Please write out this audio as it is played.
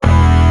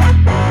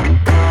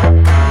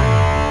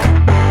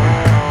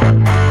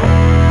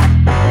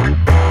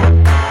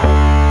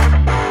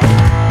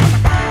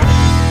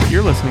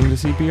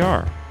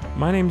CPR.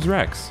 My name's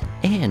Rex.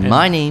 And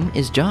my name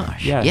is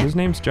Josh. Yeah, his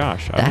name's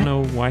Josh. I don't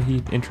know why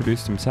he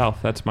introduced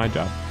himself. That's my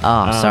job.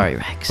 Oh, sorry,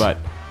 Rex. But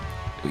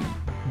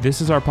this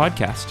is our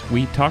podcast.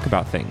 We talk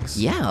about things.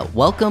 Yeah,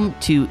 welcome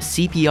to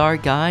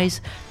CPR,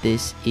 guys.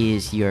 This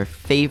is your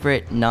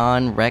favorite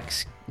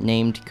non-Rex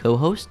named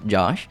co-host,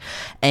 Josh.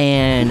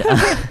 And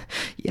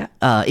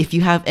if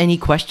you have any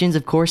questions,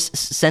 of course,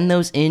 send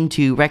those in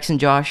to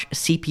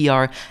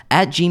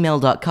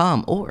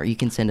rexandjoshcpr@gmail.com, or you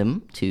can send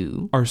them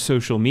to our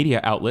social media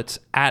outlets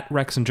at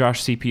Rex and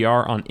Josh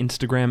CPR on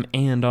Instagram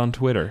and on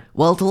Twitter.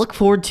 Well, to look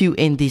forward to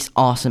in this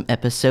awesome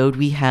episode,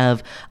 we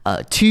have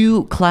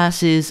two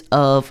classes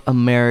of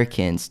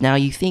Americans. Now,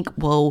 you think,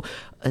 well,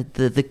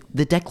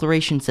 the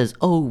Declaration says,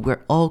 oh,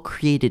 we're all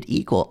created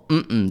equal.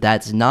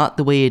 That's not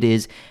the way it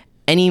is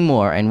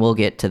anymore, and we'll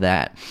get to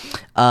that.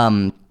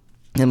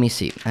 Let me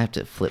see. I have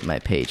to flip my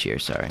page here.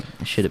 Sorry,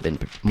 I should have been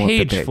more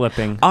page prepared.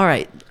 Flipping. All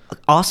right.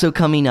 Also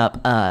coming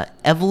up,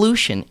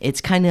 evolution. It's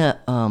kind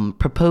of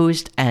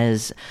proposed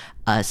as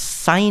a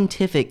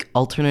scientific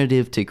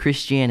alternative to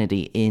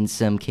Christianity in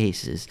some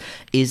cases.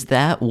 Is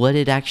that what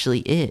it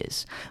actually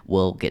is?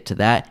 We'll get to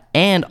that.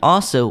 And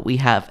also, we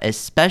have a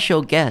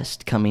special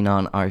guest coming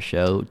on our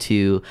show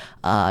to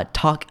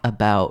talk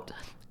about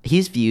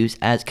his views,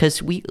 as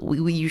because we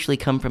usually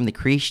come from the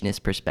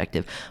creationist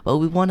perspective, but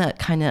we want to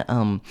kind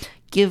of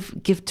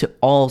give to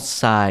all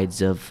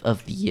sides of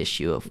the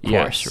issue, of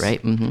course, yes.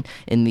 right?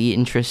 In the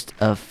interest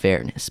of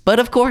fairness. But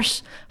of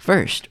course,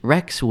 first,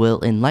 Rex will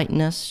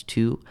enlighten us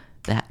to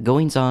the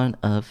goings-on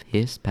of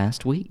his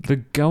past week. The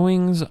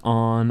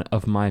goings-on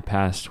of my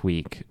past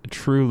week.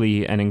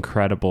 Truly an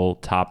incredible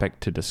topic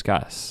to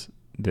discuss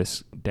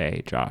this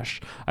day,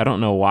 Josh. I don't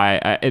know why.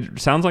 It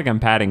sounds like I'm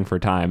padding for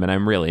time, and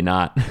I'm really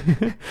not.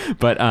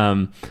 But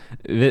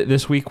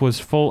this week was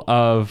full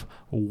of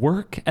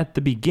work at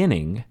the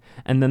beginning,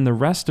 and then the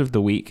rest of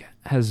the week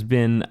has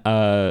been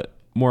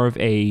more of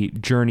a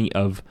journey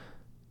of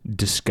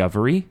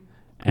discovery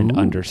and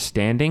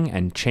understanding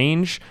and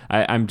change.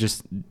 I'm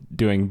just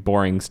doing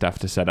boring stuff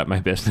to set up my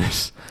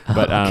business.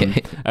 But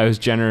okay. I was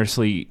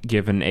generously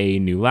given a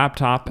new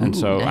laptop, and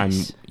so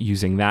nice. I'm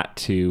using that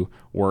to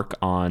work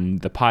on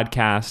the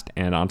podcast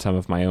and on some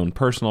of my own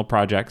personal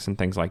projects and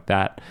things like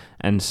that.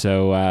 And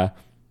so,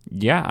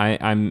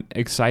 I'm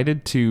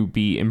excited to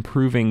be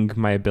improving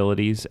my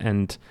abilities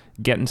and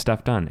getting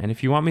stuff done. And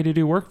if you want me to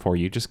do work for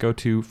you, just go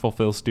to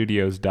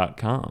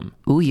fulfillstudios.com.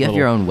 Ooh, you have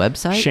your own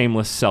website?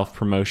 Shameless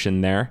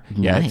self-promotion there.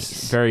 Yeah, Nice.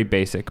 it's very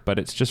basic, but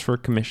it's just for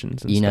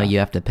commissions and stuff. You know, you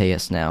have to pay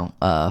us now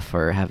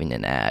for having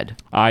an ad.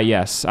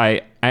 Yes. I'll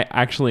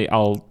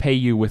pay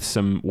you with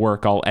some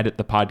work. I'll edit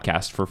the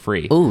podcast for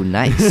free. Oh,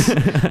 nice.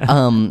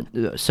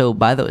 So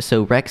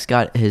Rex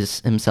got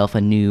himself a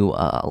new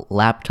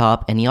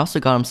laptop, and he also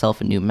got himself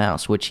a new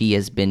mouse, which he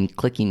has been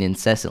clicking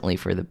incessantly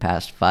for the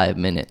past 5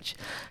 minutes.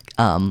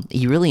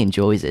 He really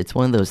enjoys it. It's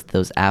one of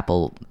those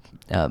Apple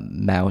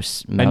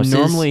mouses. I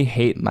normally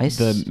hate mice.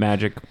 the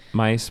Magic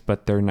Mice,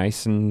 but they're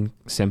nice and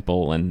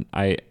simple, and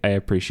I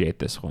appreciate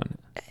this one.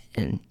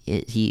 And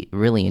he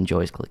really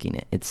enjoys clicking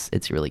it.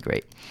 It's really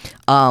great.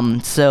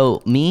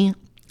 So me,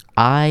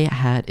 I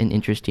had an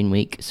interesting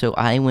week. So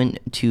I went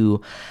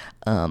to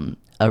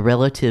a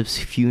relative's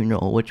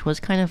funeral, which was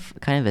kind of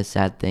a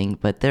sad thing,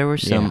 but there were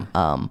some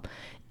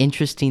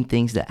interesting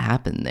things that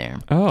happened there.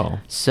 Oh.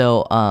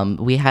 So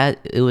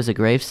it was a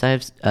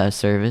graveside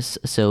service.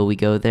 So we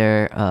go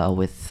there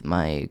with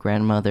my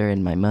grandmother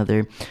and my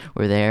mother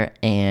were there,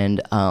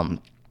 and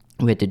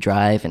we had to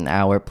drive an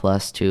hour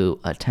plus to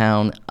a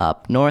town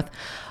up north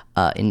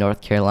in North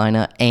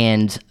Carolina,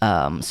 and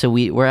so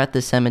we're at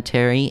the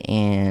cemetery,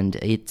 and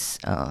it's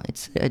a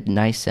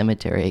nice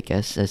cemetery, I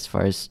guess, as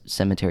far as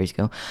cemeteries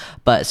go.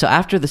 But so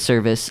after the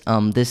service,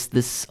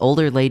 this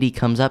older lady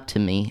comes up to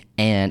me,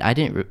 and I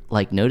didn't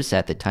notice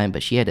at the time,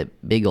 but she had a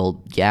big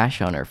old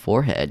gash on her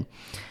forehead.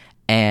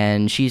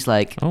 And she's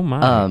like, oh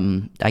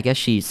my. I guess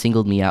she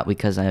singled me out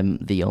because I'm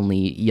the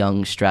only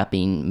young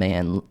strapping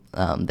man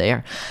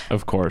there.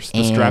 Of course, the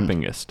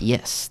strappingest.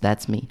 Yes,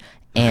 that's me.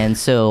 And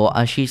so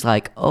she's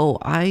like, oh,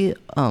 I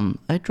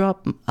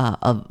dropped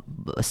a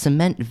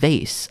cement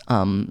vase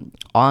on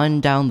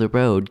down the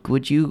road.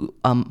 Would you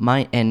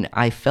mind? And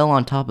I fell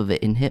on top of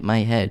it and hit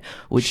my head.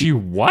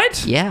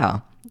 What? Yeah,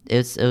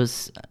 it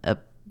was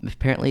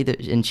apparently,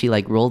 and she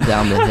rolled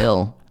down the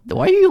hill.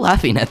 Why are you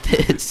laughing at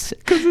this?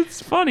 Because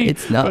it's funny.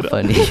 It's not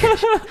funny.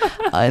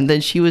 And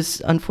then she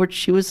was on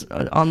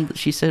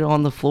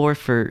the floor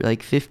for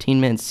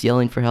 15 minutes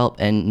yelling for help,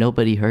 and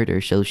nobody heard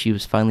her, so she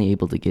was finally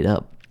able to get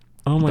up.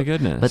 Oh my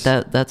goodness.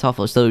 But that's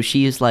awful. So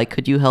she is like,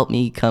 could you help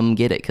me come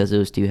get it? Because it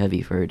was too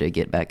heavy for her to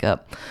get back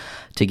up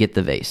to get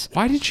the vase.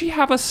 Why did she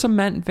have a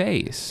cement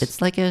vase?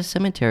 It's like a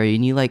cemetery,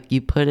 and you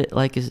put it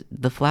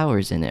the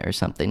flowers in it or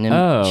something.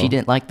 And she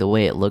didn't like the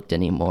way it looked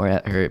anymore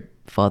at her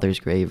father's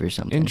grave or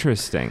something.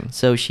 Interesting.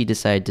 So she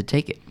decided to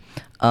take it.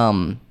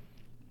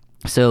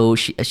 So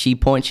she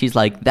points, she's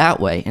like, that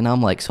way. And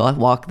I'm like, so I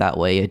walk that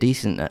way a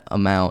decent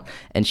amount.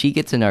 And she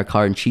gets in our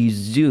car and she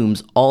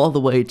zooms all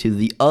the way to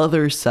the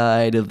other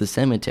side of the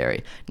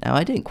cemetery. Now,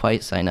 I didn't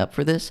quite sign up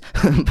for this,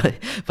 but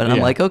I'm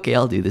Yeah. like, okay,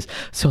 I'll do this.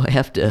 So I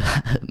have to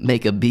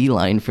make a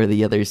beeline for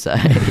the other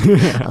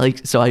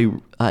side.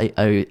 So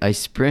I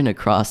sprint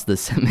across the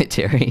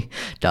cemetery,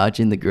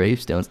 dodging the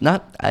gravestones.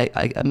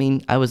 I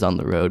mean, I was on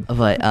the road.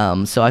 But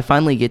so I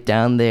finally get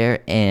down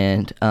there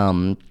and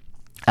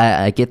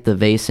I get the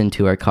vase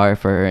into her car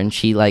for her, and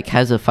she like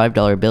has a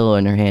 $5 bill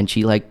in her hand.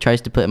 She like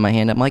tries to put it in my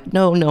hand. I'm like,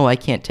 no, I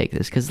can't take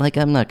this because like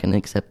I'm not gonna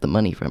accept the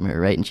money from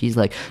her, right? And she's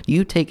like,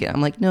 you take it.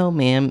 I'm like, no,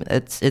 ma'am,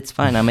 it's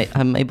fine.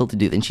 I'm able to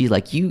do it. And she's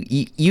like,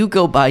 you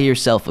go buy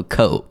yourself a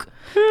Coke.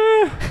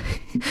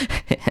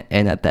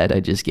 And at that,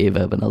 I just gave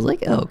up, and I was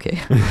like, oh, okay.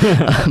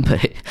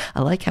 But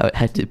I like how it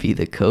had to be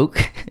the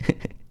Coke.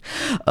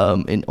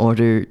 In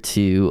order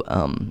to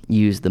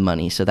use the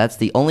money. So that's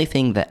the only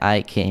thing that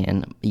I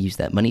can use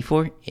that money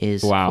for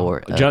is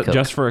for a Coke.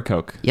 Just for a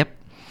Coke. Yep.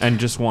 And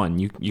just one.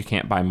 You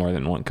can't buy more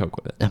than one Coke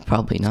with it.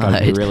 Probably It's not.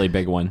 gotta be a really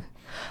big one.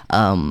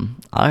 All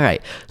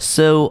right.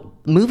 So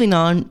moving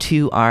on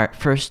to our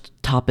first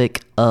topic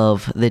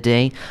of the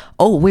day.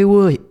 Oh,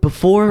 wait.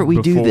 Before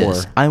we do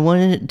this, I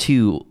wanted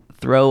to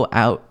throw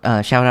out,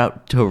 shout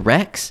out to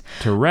Rex.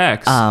 To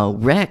Rex.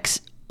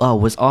 Rex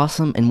was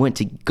awesome and went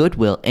to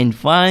Goodwill and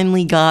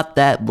finally got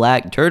that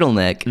black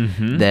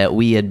turtleneck that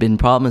we had been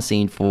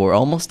promising for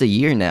almost a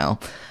year now,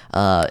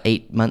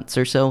 8 months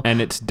or so.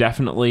 And it's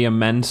definitely a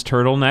men's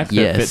turtleneck that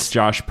Yes. fits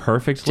Josh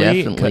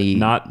perfectly. Definitely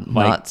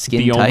not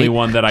skin the only tight.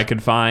 one that I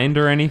could find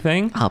or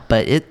anything.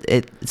 But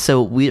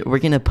so we're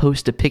gonna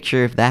post a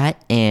picture of that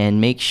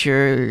and make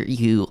sure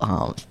you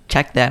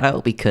check that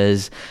out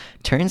because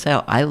turns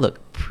out I look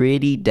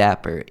pretty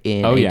dapper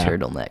in a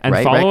turtleneck. And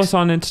right, follow Rex? us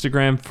on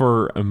Instagram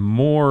for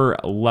more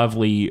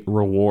lovely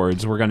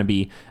rewards. We're going to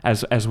be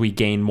as we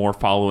gain more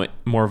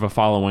of a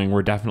following,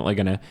 we're definitely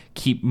going to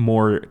keep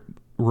more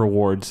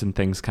rewards and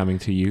things coming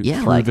to you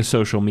through like the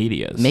social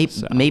medias.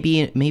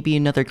 Maybe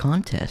another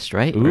contest,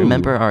 right? Ooh.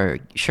 Remember our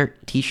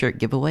t-shirt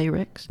giveaway,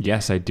 Rex?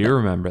 Yes, I do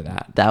remember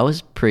that. That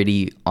was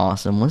pretty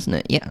awesome, wasn't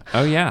it? Yeah.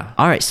 Oh yeah.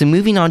 All right, so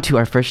moving on to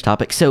our first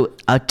topic. So,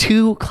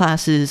 two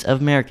classes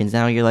of Americans.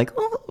 Now you're like,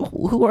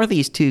 oh, who are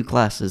these two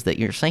classes that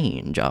you're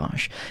saying,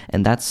 Josh?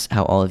 And that's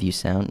how all of you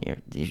sound.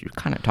 You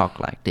kind of talk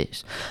like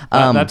this.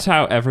 That's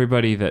how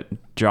everybody that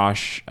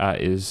Josh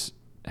is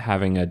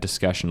having a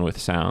discussion with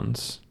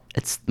sounds.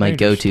 It's my They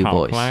just go-to talk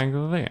voice. like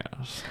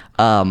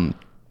this.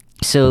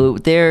 So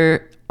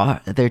there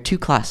are two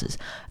classes.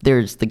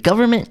 There's the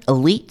government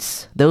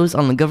elites, those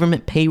on the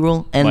government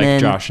payroll, and Like then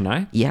Josh and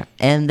I? Yeah,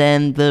 and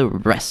then the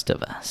rest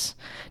of us.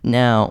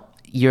 Now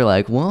you're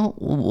like, well,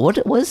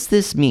 what does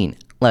this mean?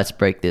 Let's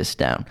break this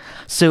down.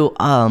 So,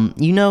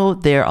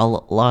 there are a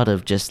lot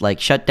of just like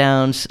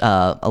shutdowns.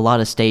 A lot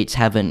of states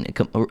haven't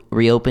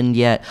reopened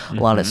yet. A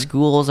lot of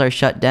schools are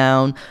shut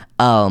down.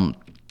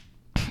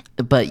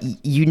 But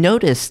you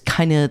notice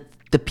kind of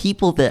the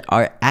people that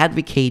are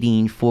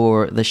advocating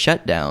for the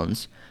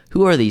shutdowns.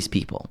 Who are these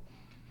people?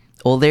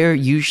 Well, they're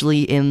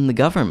usually in the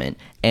government,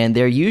 and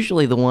they're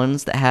usually the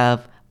ones that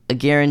have a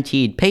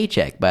guaranteed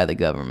paycheck by the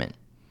government.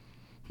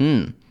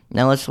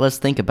 Now let's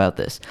think about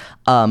this.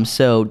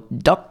 So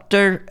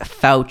Dr.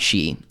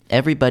 Fauci,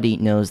 everybody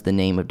knows the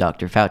name of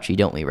Dr. Fauci,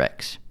 don't we,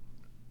 Rex?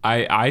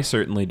 I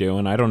certainly do,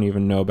 and I don't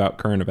even know about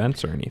current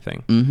events or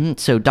anything.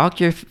 So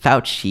Dr.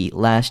 Fauci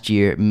last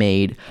year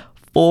made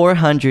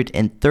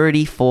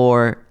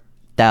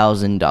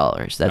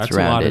 $434,000. That's rounded.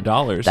 A lot of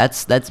dollars.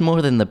 That's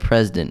more than the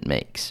president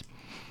makes.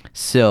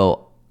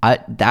 So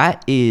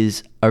that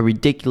is a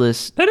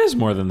ridiculous. That is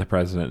more than the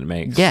president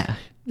makes. Yeah,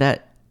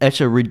 that's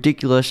a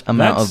ridiculous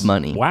amount of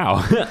money.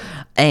 Wow.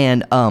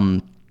 And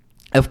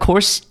of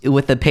course,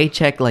 with a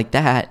paycheck like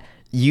that,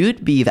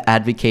 you'd be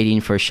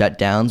advocating for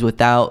shutdowns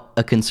without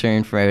a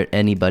concern for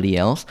anybody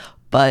else.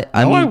 But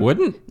I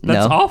wouldn't.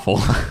 That's awful.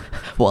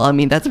 Well, I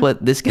mean, that's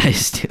what this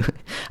guy's doing.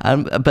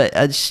 But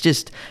it's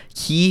just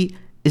he's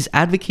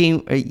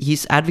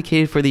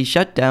advocated for these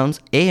shutdowns,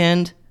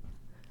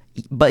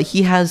 but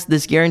he has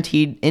this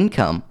guaranteed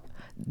income.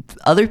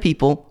 Other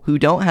people who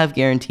don't have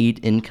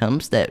guaranteed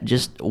incomes that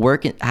just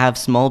work and have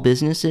small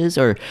businesses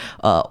or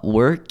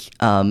work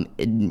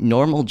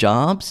normal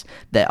jobs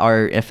that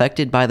are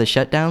affected by the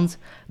shutdowns,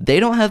 they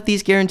don't have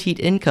these guaranteed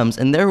incomes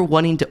and they're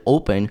wanting to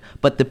open.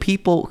 But the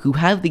people who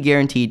have the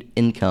guaranteed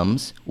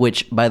incomes,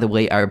 which by the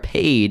way are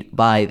paid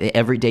by the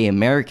everyday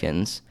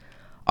Americans,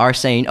 are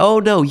saying, oh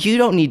no, you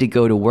don't need to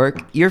go to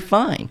work, you're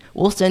fine,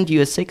 we'll send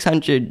you a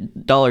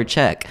 $600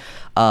 check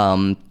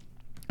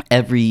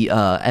every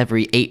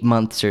 8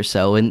 months or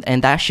so,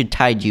 and that should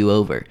tide you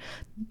over.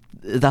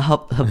 The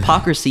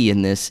hypocrisy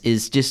in this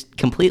is just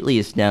completely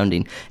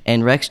astounding.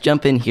 And Rex,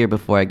 jump in here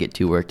before I get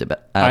too worked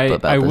about this.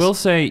 I will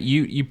say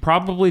you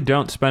probably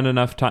don't spend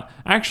enough time.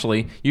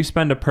 Actually, you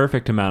spend a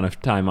perfect amount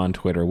of time on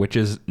Twitter, which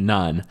is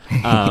none.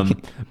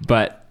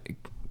 But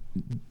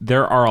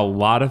there are a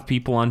lot of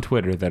people on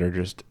Twitter that are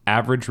just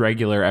average,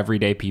 regular,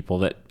 everyday people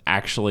that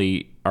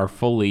actually are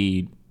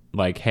fully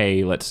like,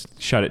 hey, let's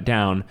shut it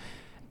down.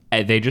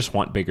 They just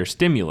want bigger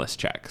stimulus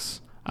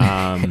checks.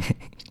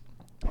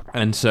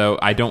 And so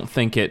I don't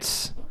think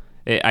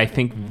I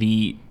think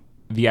the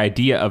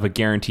idea of a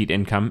guaranteed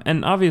income,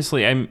 and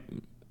obviously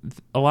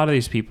a lot of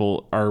these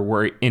people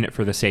are in it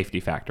for the safety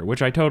factor,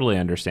 which I totally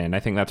understand. I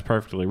think that's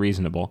perfectly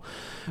reasonable.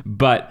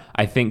 But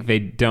I think they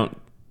don't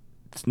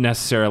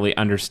necessarily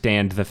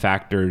understand the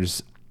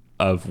factors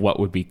of what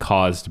would be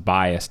caused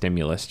by a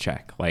stimulus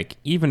check. Like,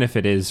 even if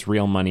it is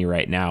real money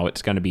right now,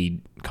 it's going to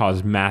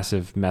cause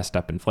massive messed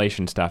up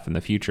inflation stuff in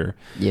the future.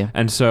 Yeah.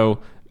 And so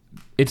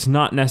it's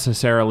not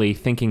necessarily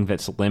thinking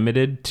that's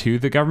limited to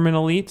the government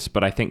elites,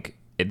 but I think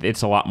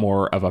it's a lot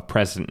more of a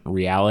present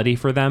reality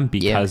for them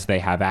because they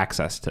have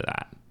access to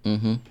that.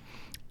 Mm-hmm.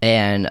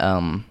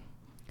 And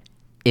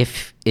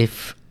if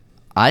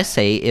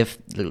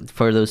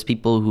for those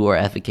people who are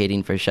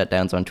advocating for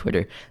shutdowns on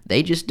Twitter,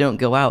 they just don't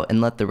go out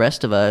and let the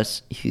rest of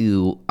us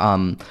who,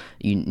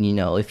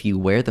 if you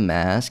wear the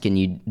mask and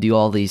you do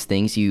all these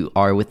things, you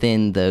are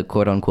within the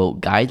quote unquote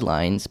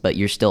guidelines, but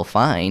you're still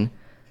fine.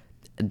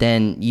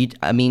 Then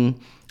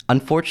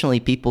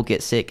unfortunately, people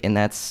get sick, and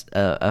that's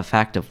a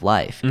fact of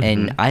life. Mm-hmm.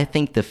 And I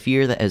think the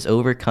fear that has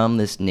overcome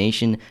this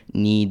nation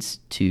needs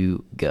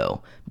to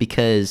go,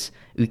 because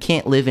we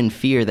can't live in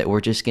fear that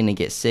we're just going to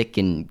get sick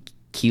and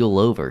keel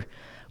over.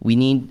 We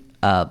need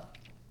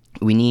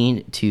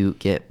to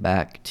get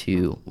back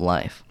to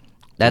life.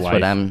 That's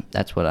what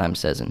I'm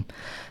saying.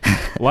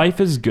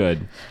 Life is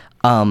good.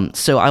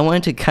 So I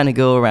wanted to kind of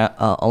go around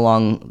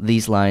along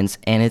these lines,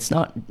 and it's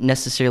not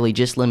necessarily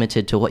just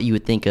limited to what you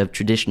would think of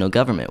traditional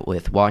government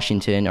with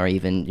Washington or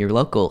even your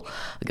local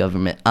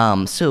government.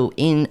 So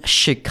in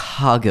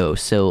Chicago,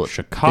 this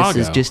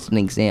is just an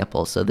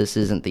example, so this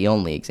isn't the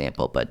only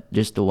example, but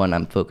just the one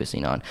I'm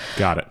focusing on.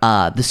 Got it.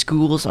 The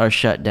schools are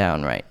shut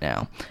down right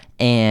now,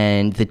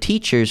 and the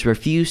teachers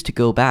refuse to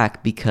go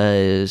back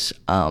because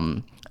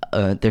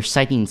they're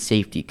citing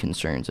safety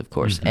concerns, of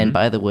course. Mm-hmm. And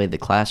by the way, the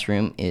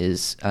classroom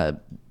is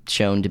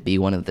shown to be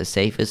one of the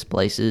safest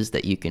places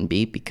that you can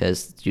be, because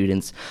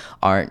students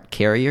aren't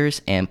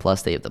carriers, and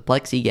plus they have the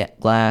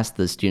plexiglass,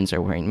 the students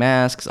are wearing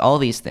masks, all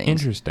these things.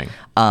 Interesting.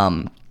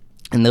 And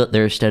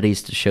there are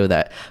studies to show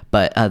that.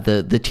 But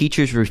the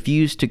teachers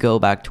refuse to go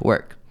back to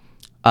work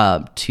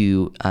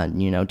to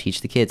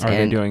teach the kids. Are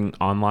they doing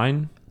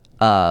online?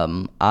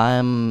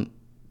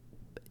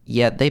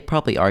 Yeah, they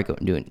probably are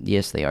doing.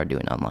 Yes, they are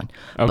doing online.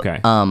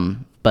 Okay.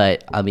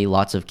 But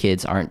lots of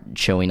kids aren't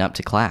showing up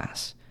to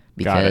class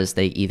because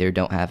they either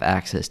don't have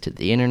access to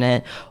the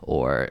internet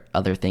or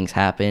other things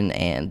happen,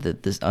 and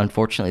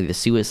unfortunately the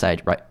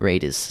suicide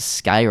rate is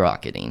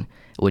skyrocketing.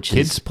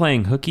 Kids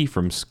playing hooky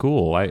from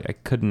school. I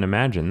couldn't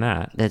imagine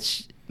that.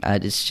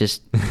 It's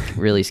just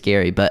really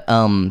scary. But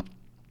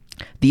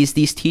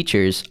these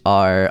teachers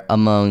are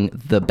among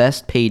the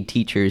best paid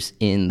teachers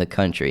in the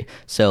country.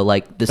 So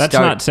that's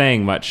not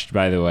saying much,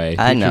 by the way.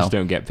 I know. Teachers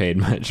don't get paid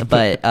much.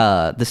 But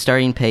the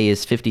starting pay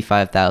is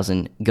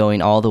 $55,000,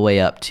 going all the way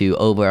up to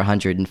over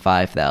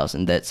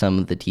 $105,000 that some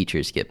of the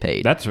teachers get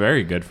paid. That's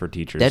very good for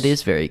teachers. That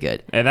is very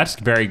good. And that's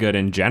very good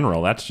in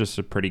general. That's just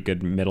a pretty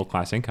good middle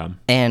class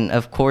income. And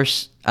of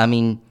course, I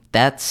would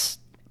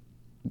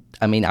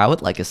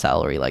like a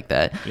salary like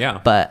that.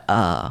 Yeah. But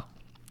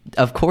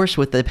of course,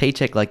 with a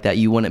paycheck like that,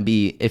 you wouldn't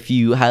be, if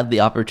you had the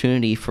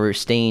opportunity for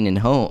staying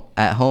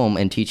at home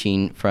and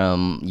teaching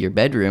from your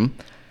bedroom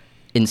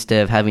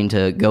instead of having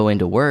to go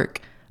into work,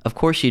 of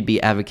course you'd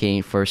be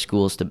advocating for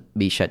schools to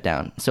be shut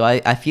down. So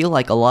I feel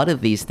like a lot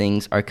of these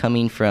things are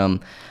coming from,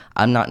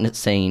 I'm not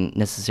saying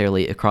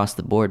necessarily across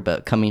the board,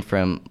 but coming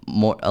from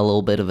a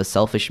little bit of a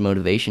selfish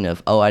motivation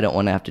of, I don't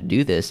want to have to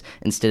do this,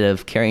 instead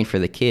of caring for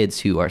the kids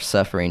who are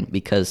suffering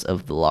because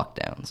of the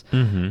lockdowns.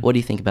 Mm-hmm. What do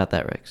you think about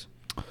that, Rex?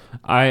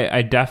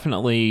 I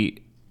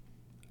definitely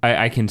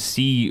I can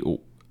see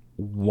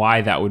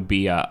why that would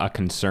be a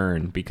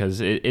concern, because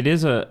it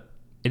is a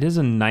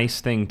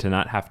nice thing to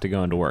not have to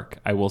go into work.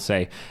 I will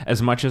say,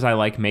 as much as I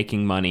like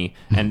making money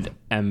and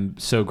am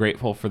so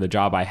grateful for the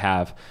job I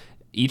have,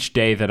 each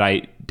day that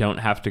I don't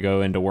have to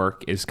go into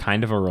work is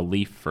kind of a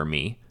relief for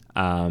me.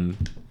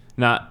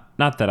 Not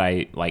that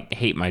I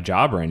hate my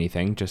job or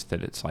anything, just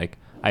that it's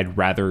I'd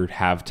rather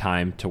have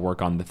time to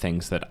work on the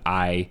things that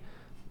I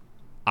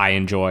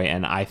enjoy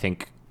and I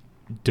think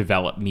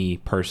develop me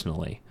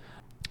personally.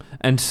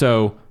 And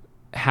so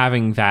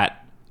having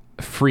that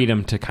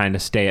freedom to kind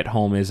of stay at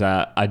home is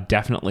a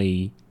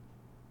definitely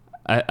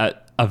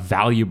a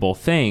valuable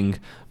thing,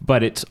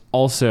 but it's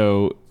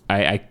also,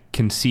 I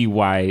can see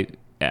why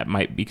it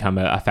might become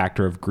a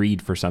factor of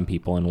greed for some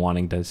people and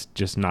wanting to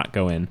just not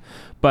go in.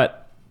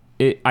 But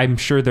I'm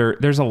sure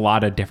there's a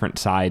lot of different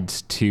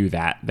sides to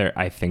that.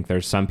 I think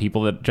there's some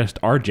people that just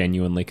are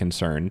genuinely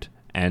concerned,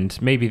 and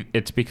maybe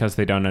it's because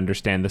they don't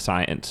understand the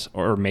science,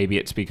 or maybe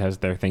it's because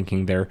they're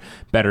thinking they're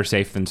better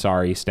safe than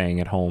sorry staying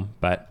at home.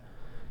 But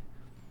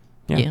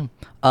yeah.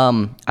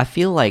 I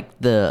feel like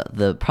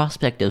the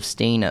prospect of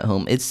staying at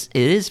home, it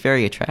is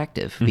very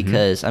attractive,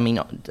 because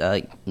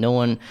no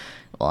one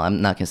well,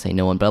 I'm not gonna say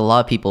no one, but a lot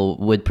of people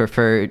would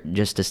prefer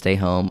just to stay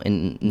home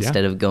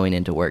instead of going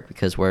into work,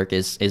 because work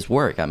is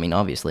work. I mean,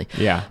 obviously.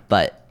 Yeah.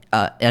 But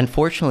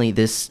unfortunately,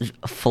 this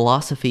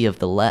philosophy of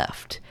the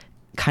left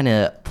kind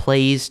of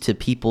plays to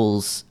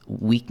people's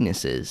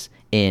weaknesses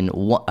and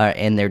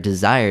their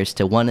desires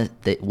to want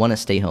to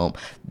stay home.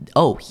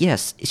 Oh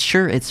yes,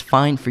 sure, it's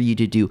fine for you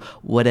to do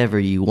whatever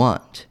you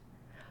want,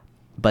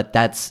 but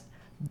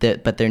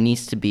but there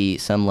needs to be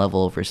some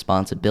level of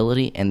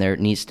responsibility, and there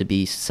needs to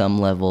be some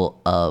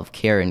level of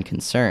care and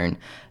concern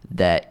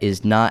that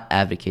is not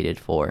advocated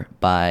for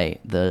by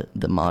the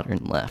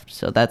modern left.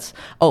 So that's.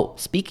 Oh,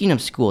 speaking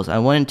of schools, I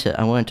wanted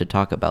to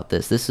talk about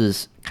this. This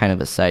is kind of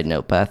a side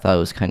note, but I thought it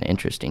was kind of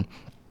interesting.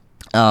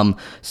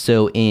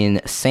 So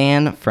in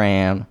San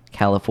Fran,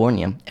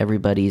 California,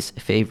 everybody's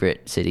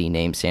favorite city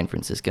named San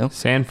Francisco.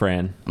 San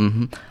Fran.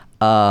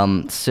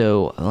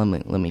 So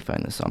let me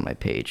find this on my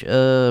page.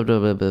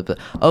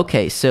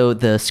 Okay, so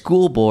the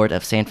school board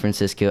of San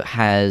Francisco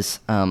has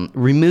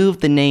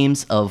removed the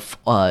names of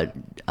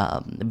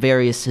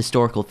various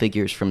historical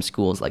figures from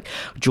schools like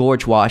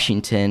George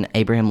Washington,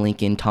 Abraham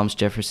Lincoln, Thomas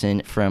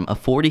Jefferson from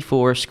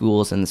 44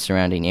 schools in the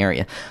surrounding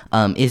area.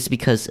 Is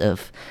because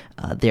of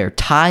their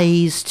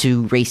ties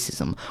to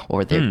racism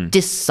or their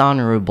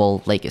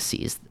dishonorable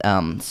legacies.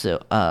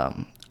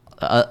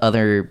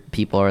 Other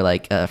people are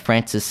like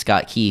Francis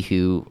Scott Key,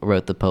 who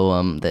wrote the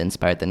poem that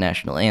inspired the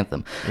national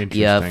anthem.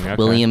 You have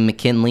William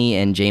McKinley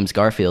and James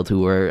Garfield,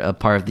 who were a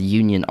part of the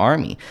Union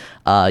Army.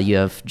 You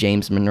have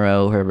James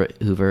Monroe, Herbert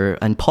Hoover,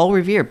 and Paul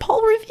Revere.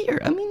 Paul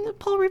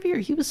Revere,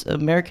 he was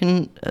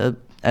American.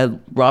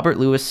 Robert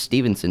Louis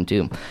Stevenson,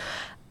 too.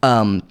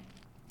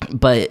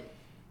 But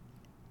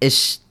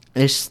it's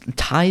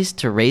ties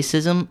to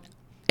racism.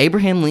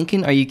 Abraham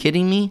Lincoln, are you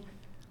kidding me?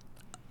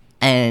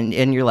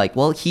 And you're like,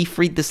 well, he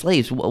freed the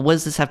slaves. What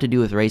does this have to do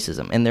with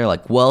racism? And they're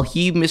like, well,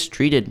 he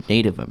mistreated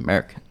Native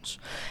Americans.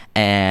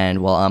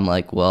 And well, I'm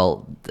like,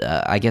 well,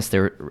 I guess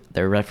they're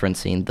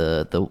referencing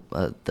the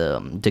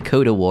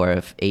Dakota War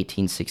of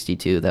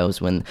 1862. That was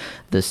when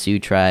the Sioux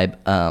tribe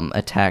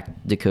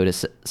attacked Dakota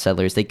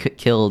settlers. They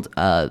killed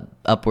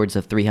upwards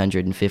of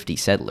 350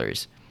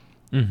 settlers,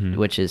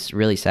 which is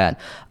really sad.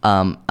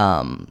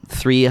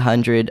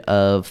 300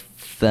 of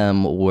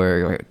them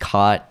were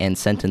caught and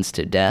sentenced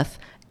to death.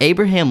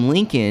 Abraham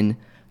Lincoln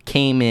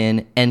came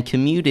in and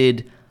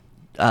commuted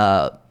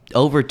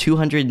over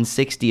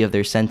 260 of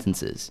their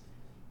sentences.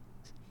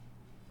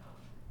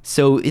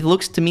 So it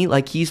looks to me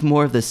like he's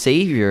more of the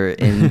savior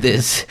in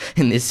this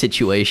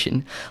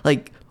situation.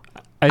 Like,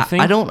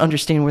 I don't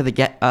understand where the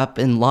gap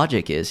in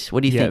logic is.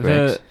 What do you think,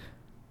 Rex?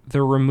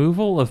 The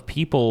removal of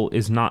people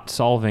is not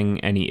solving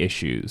any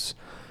issues.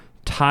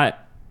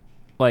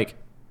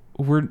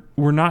 We're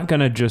not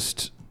gonna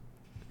just.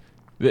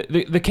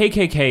 The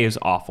KKK is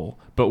awful,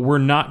 but we're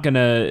not going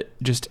to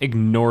just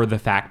ignore the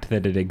fact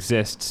that it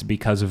exists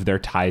because of their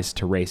ties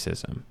to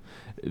racism.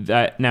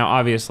 Now,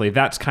 obviously,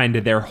 that's kind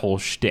of their whole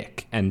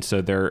shtick, and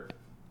so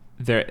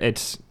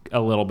it's a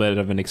little bit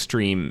of an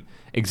extreme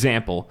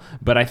example.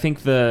 But I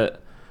think the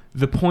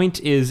point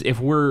is,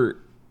 if we're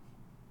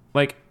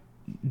like,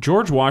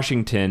 George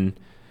Washington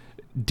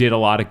did a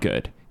lot of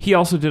good. He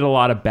also did a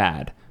lot of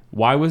bad.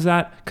 Why was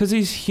that? Because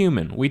he's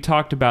human. We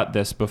talked about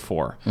this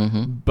before.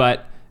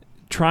 But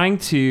trying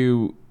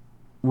to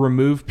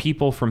remove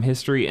people from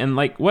history, and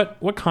like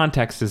what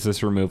context is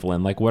this removal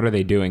in? Like, what are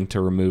they doing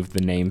to remove the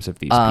names of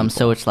these people?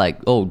 So it's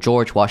like,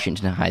 George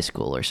Washington High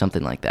School or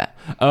something like that.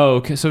 Oh,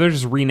 okay. So they're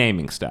just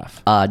renaming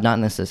stuff. Not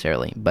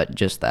necessarily, but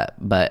just that.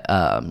 But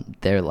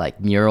they're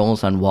like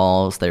murals on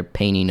walls. They're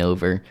painting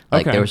over.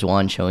 Like there was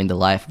one showing the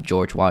life of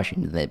George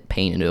Washington that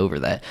painted over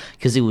that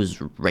because it was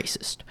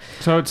racist.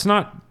 So it's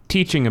not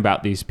teaching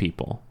about these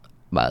people.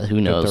 But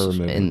who knows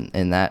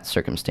in that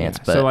circumstance?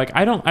 Yeah. But so like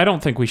I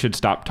don't think we should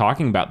stop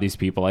talking about these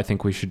people. I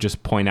think we should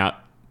just point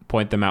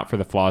them out for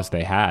the flaws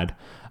they had.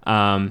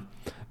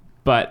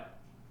 But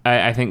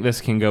I think this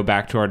can go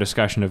back to our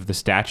discussion of the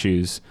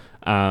statues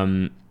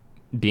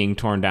being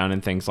torn down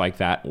and things like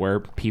that, where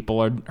people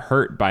are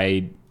hurt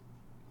by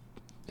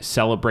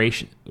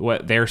celebration,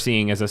 what they're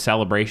seeing as a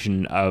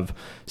celebration of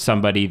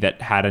somebody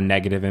that had a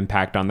negative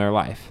impact on their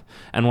life.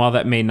 And while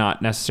that may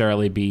not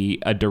necessarily be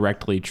a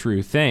directly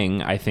true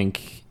thing, I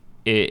think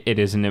it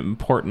is an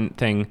important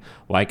thing,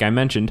 like I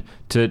mentioned,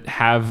 to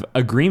have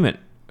agreement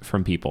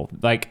from people.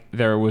 Like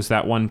there was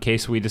that one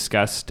case we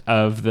discussed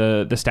of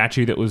the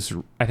statue that was,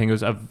 I think it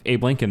was of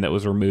Abe Lincoln, that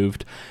was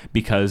removed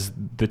because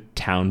the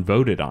town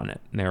voted on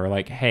it. And they were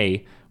like,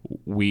 hey,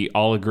 we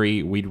all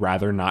agree we'd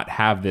rather not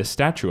have this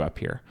statue up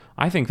here.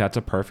 I think that's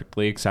a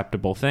perfectly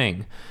acceptable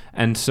thing.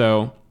 And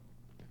so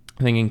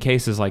I think in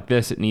cases like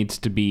this, it needs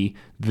to be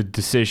the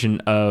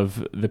decision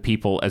of the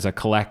people as a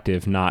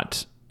collective,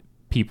 not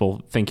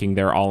people thinking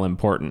they're all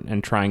important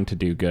and trying to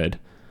do good.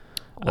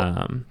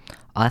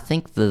 I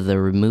think the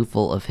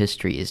removal of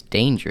history is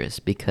dangerous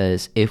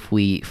because if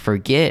we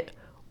forget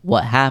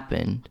what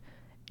happened,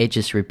 it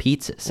just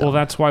repeats itself. Well,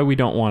 that's why we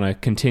don't want to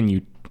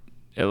continue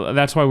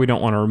That's why we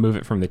don't want to remove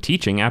it from the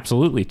teaching.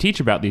 Absolutely. Teach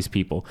about these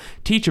people.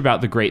 Teach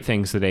about the great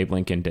things that Abe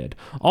Lincoln did.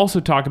 Also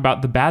talk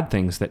about the bad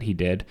things that he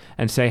did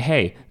and say,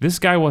 hey, this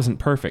guy wasn't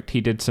perfect.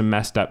 He did some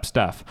messed up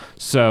stuff.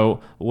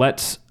 So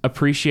let's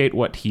appreciate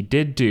what he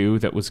did do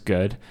that was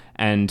good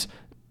and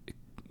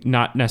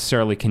not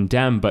necessarily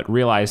condemn, but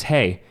realize,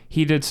 hey,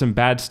 he did some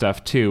bad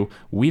stuff too.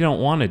 We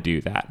don't want to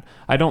do that.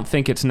 I don't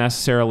think it's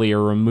necessarily a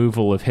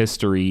removal of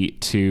history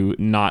to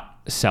not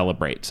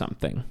celebrate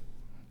something.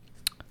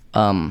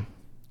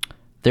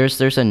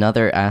 There's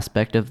another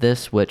aspect of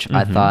this which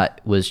I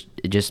thought was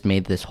just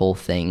made this whole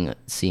thing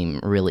seem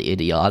really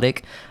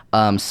idiotic.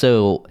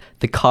 So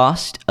the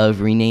cost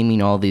of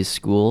renaming all these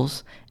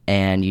schools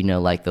and,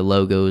 like the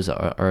logos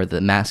or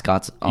the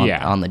mascots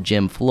on the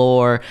gym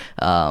floor,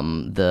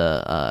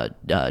 the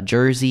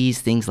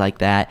jerseys, things like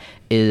that,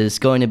 is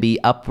going to be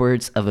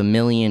upwards of $1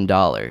 million.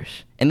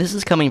 And this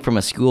is coming from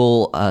a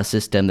school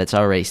system that's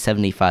already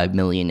 $75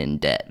 million in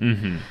debt.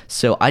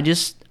 So I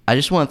just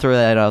want to throw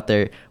that out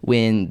there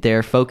when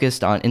they're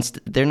focused on,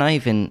 they're not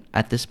even,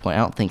 at this point, I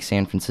don't think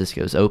San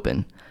Francisco's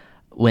open.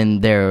 When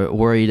they're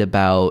worried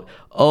about,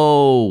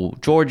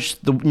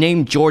 the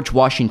name George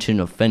Washington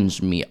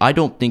offends me. I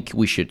don't think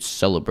we should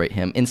celebrate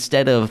him.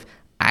 Instead of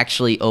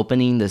actually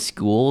opening the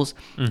schools,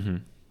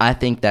 I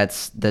think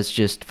that's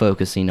just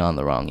focusing on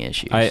the wrong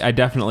issues. I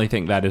definitely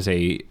think that is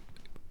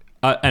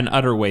an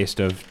utter waste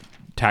of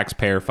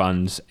taxpayer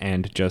funds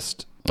and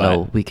just...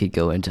 we could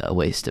go into a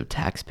waste of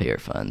taxpayer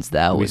funds.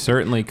 We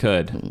certainly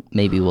could.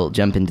 Maybe we'll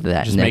jump into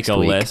that just next week. Just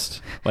make a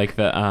list. Like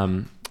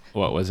the,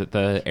 what was it?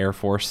 The Air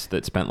Force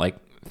that spent like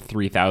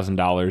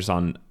 $3,000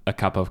 on a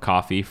cup of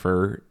coffee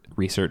for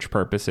research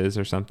purposes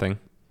or something.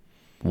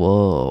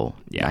 Whoa.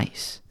 Yeah.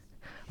 Nice.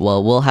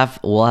 Well, we'll have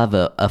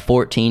a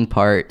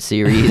 14-part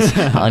series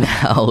on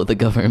how the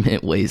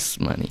government wastes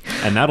money.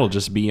 And that'll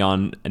just be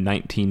on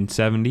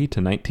 1970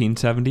 to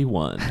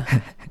 1971.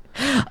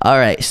 All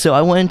right, so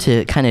I wanted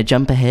to kind of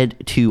jump ahead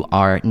to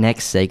our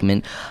next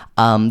segment.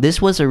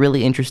 This was a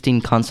really interesting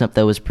concept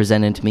that was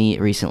presented to me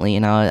recently,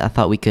 and I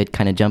thought we could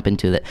kind of jump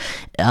into it.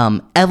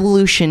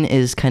 Evolution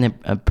is kind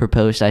of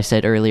proposed, I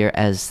said earlier,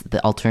 as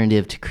the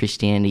alternative to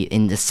Christianity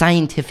in the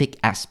scientific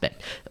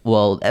aspect.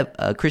 Well,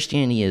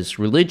 Christianity is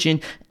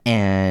religion,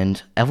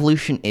 and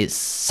evolution is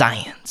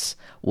science.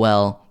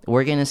 Well,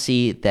 we're going to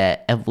see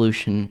that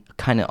evolution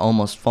kind of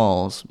almost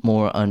falls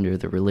more under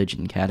the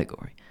religion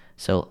category.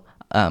 So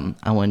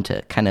I wanted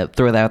to kind of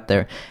throw that out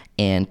there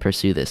and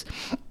pursue this.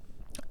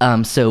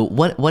 So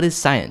what is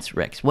science,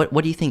 Rex? What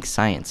do you think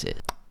science is?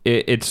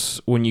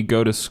 It's when you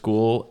go to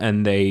school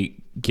and they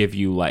give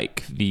you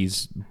like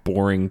these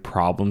boring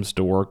problems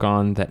to work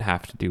on that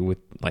have to do with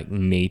like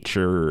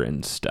nature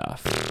and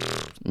stuff.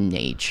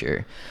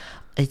 Nature.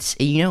 It's,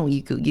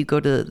 you go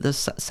to the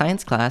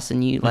science class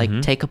and you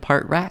like take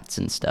apart rats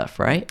and stuff,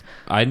 right?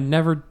 I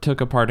never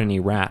took apart any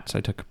rats.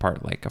 I took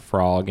apart like a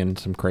frog and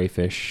some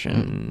crayfish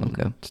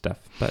and stuff,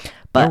 but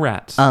no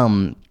rats.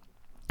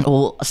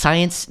 Well,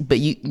 science, but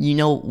you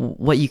know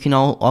what you can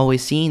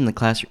always see in the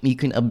classroom? You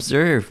can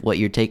observe what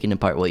you're taking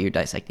apart, what you're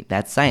dissecting.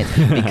 That's science,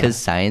 because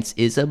science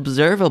is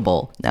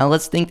observable. Now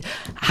let's think,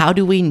 how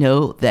do we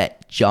know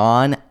that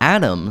John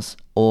Adams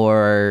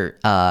or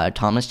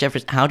Thomas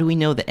Jefferson, how do we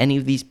know that any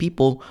of these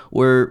people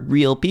were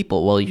real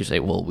people? Well, you say,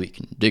 well, we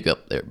can dig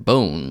up their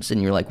bones. And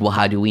you're like, well,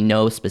 how do we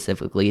know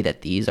specifically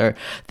that these are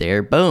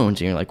their bones?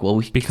 And you're like, well,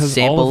 we can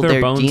sample all of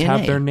their bones DNA.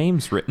 have their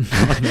names written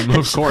on them,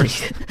 of course.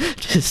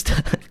 Just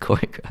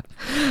choreograph.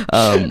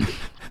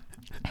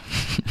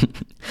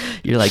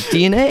 You're like,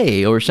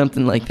 DNA or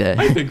something like that.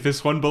 I think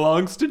this one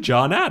belongs to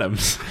John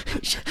Adams.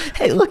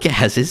 Hey, look, it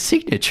has his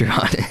signature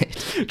on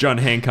it. John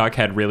Hancock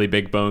had really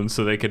big bones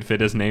so they could fit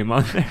his name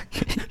on there.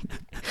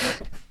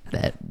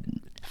 That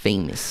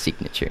famous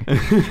signature.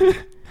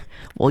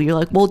 Well, you're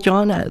like, well,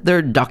 John, there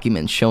are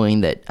documents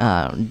showing that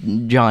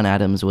John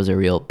Adams was a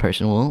real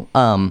person.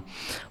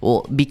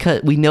 Well,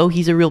 because we know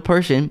he's a real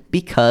person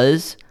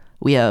because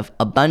we have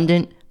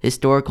abundant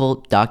historical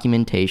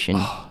documentation.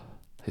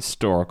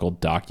 Historical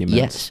documents.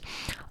 Yes.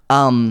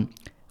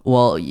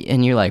 Well,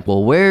 and you're like,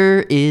 well,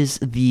 where is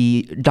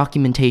the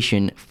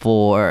documentation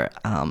for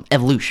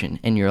evolution?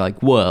 And you're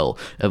like, well,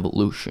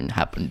 evolution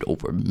happened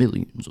over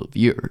millions of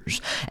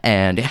years,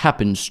 and it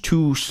happens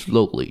too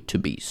slowly to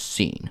be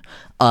seen.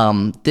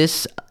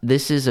 This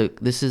is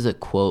a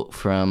quote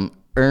from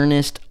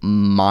Ernest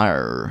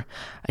Mayr.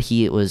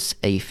 He was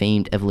a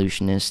famed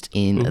evolutionist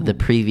in the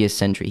previous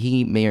century.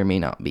 He may or may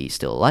not be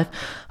still alive.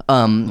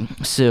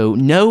 So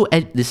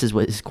this is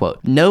what his quote: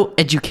 "No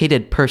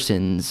educated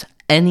persons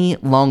any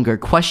longer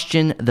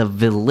question the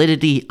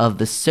validity of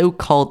the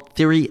so-called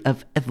theory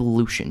of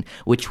evolution,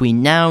 which we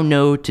now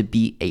know to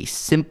be a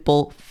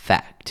simple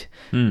fact."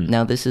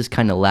 Now, this is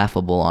kind of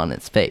laughable on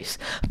its face,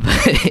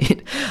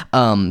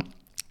 but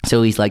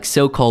so he's like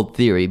so-called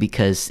theory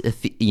because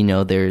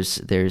there's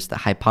the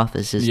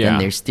hypothesis, then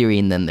there's theory,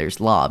 and then there's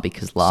law,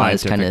 because law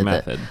Scientific is kind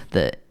of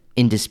the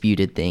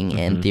indisputed thing,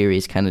 and theory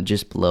is kind of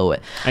just below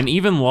it. And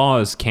even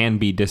laws can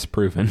be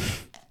disproven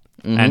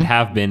and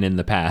have been in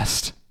the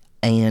past.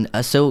 And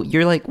so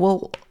you're like,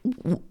 well,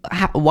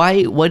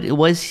 why? What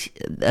was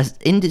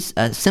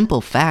a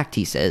simple fact?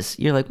 He says.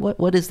 You're like,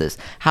 what is this?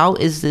 How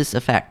is this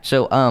a fact?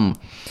 So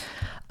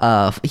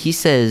he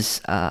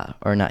says,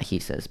 or not he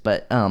says,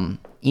 but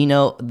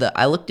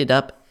I looked it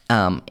up.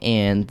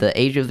 And the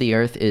age of the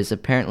Earth is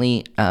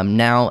apparently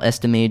now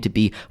estimated to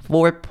be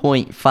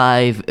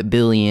 4.5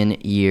 billion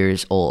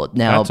years old.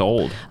 Now, that's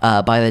old.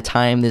 By the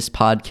time this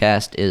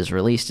podcast is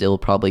released, it will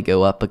probably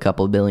go up a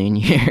couple billion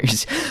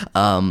years,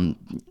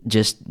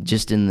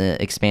 just in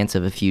the expanse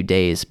of a few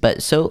days.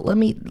 But so let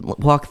me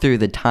walk through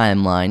the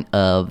timeline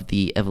of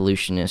the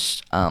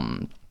evolutionist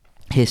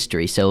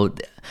history. So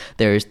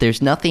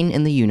there's nothing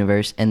in the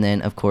universe, and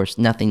then of course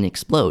nothing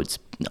explodes,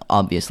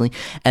 obviously,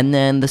 and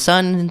then the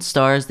sun and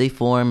stars, they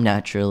form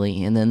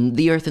naturally, and then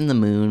the earth and the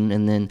moon,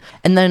 and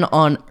then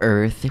on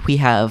Earth we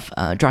have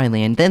dry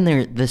land, then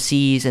there the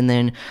seas, and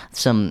then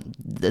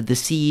the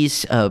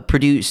seas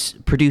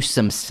produce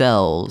some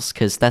cells,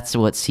 because that's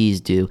what seas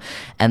do,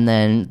 and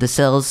then the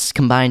cells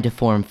combine to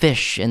form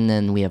fish, and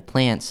then we have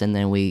plants, and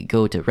then we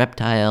go to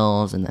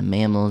reptiles, and then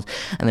mammals,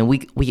 and then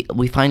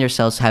we find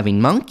ourselves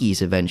having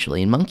monkeys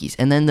eventually,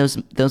 and then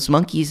those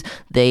monkeys,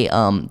 they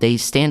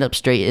stand up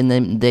straight, and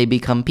then they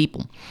become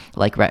people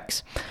like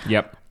Rex.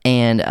 Yep.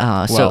 And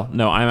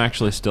no, I'm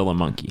actually still a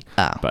monkey.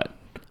 But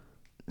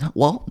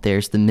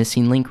there's the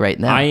missing link right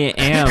now. I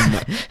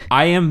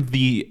am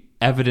the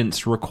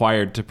evidence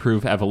required to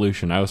prove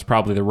evolution. I was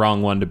probably the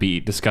wrong one to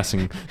be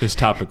discussing this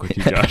topic with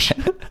you, Josh.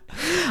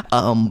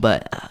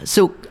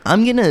 So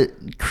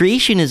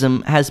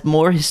creationism has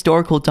more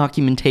historical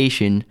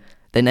documentation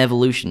than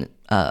evolution.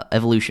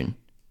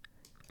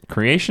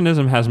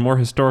 Creationism has more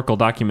historical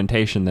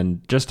documentation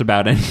than just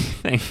about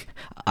anything.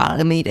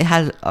 I mean, it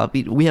has.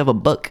 We have a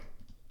book,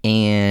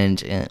 and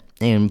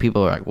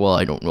people are like, "Well,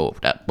 I don't know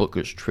if that book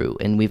is true."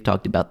 And we've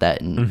talked about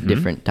that in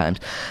different times.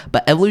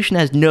 But evolution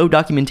has no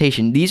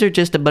documentation. These are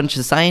just a bunch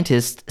of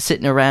scientists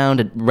sitting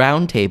around a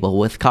round table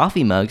with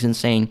coffee mugs and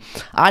saying,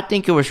 "I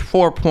think it was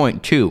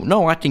 4.2.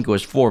 No, I think it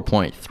was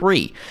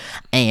 4.3."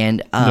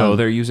 And no,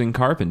 they're using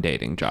carbon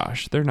dating,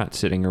 Josh. They're not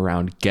sitting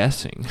around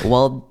guessing.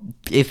 Well,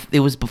 if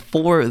it was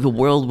before the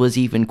world was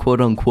even quote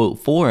unquote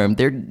formed,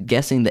 they're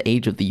guessing the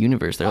age of the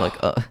universe. They're like,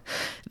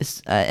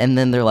 and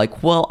then they're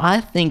like, well, I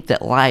think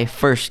that life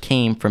first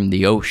came from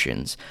the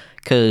oceans,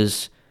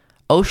 because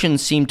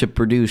oceans seem to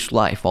produce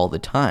life all the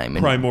time.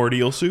 And,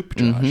 primordial soup,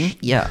 Josh.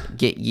 Yeah,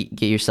 get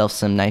yourself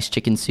some nice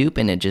chicken soup,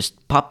 and it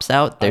just pops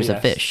out. There's a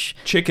fish.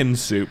 Chicken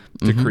soup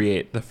to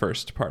create the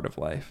first part of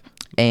life.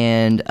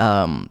 And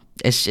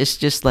it's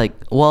just like,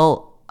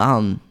 well,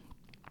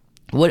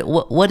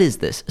 what is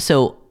this?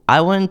 So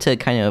I wanted to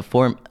kind of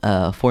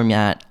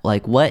format,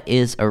 like, what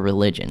is a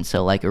religion?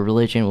 So like a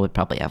religion would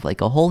probably have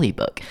like a holy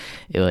book.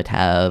 It would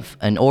have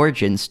an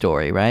origin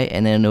story, right?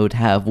 And then it would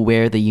have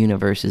where the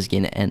universe is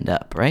going to end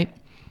up, right?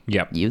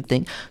 Yep. You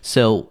think?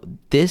 So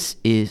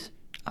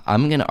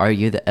I'm going to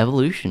argue that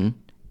evolution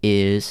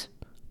is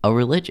a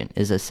religion,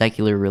 is a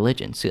secular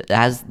religion. So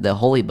as the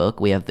holy book,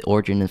 we have The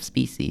Origin of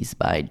Species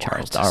by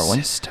Charles Darwin.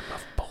 A system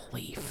of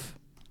belief.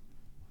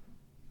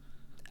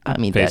 I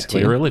mean,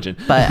 basically that too. A religion.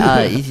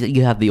 But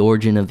you have The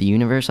Origin of the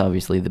Universe,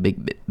 obviously the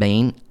Big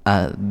Bang.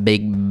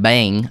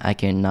 I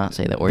cannot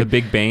say that word. The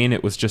Big Bang.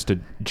 It was just a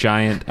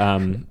giant.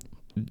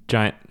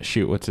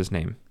 Shoot, what's his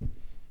name?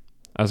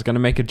 I was gonna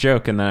make a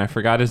joke and then I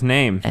forgot his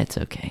name. It's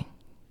okay.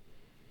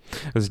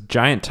 It was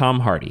giant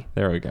Tom Hardy.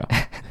 There we go.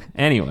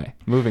 Anyway,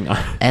 moving on.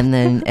 And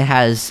then it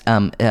has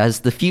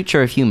the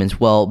future of humans.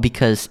 Well,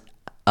 because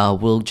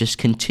we'll just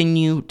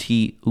continue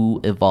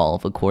to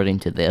evolve according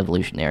to the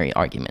evolutionary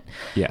argument.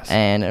 Yes.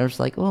 And it was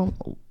like, well,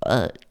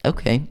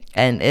 okay.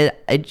 And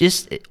it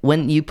just,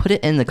 when you put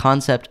it in the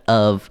concept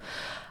of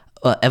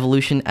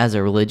evolution as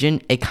a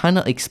religion, it kind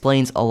of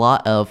explains a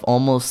lot of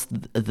almost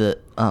the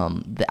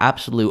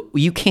absolute.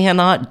 You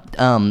cannot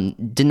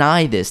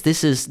deny this.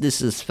 This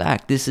is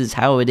fact. This is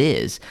how it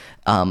is.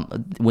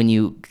 When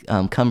you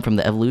come from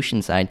the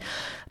evolution side,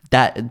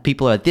 that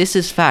people are, this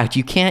is fact.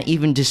 You can't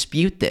even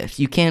dispute this.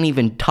 You can't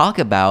even talk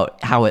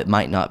about how it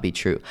might not be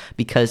true,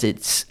 because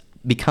it's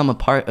become a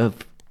part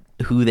of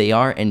who they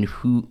are and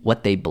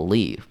what they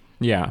believe.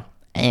 Yeah.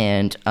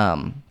 And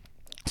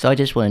so I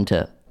just wanted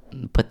to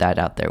put that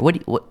out there.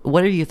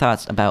 What are your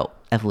thoughts about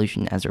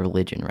evolution as a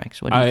religion, Rex?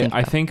 What do you think?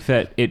 I think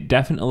that it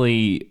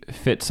definitely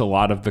fits a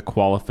lot of the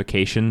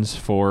qualifications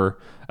for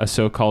a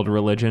so-called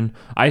religion.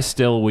 I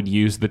still would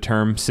use the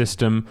term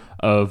system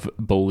of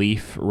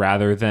belief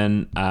rather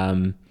than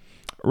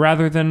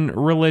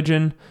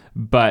religion,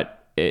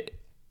 but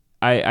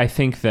I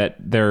think that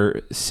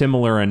they're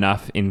similar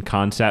enough in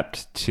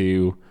concept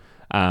to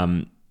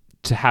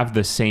have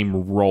the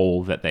same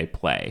role that they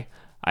play.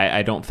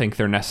 I don't think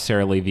they're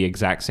necessarily the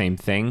exact same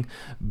thing,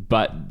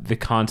 but the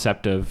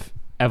concept of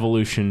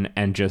evolution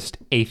and just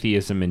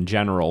atheism in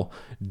general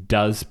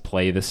does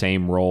play the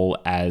same role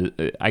as,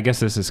 I guess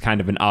this is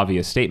kind of an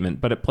obvious statement,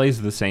 but it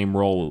plays the same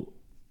role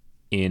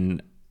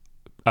in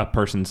a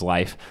person's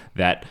life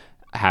that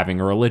having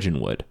a religion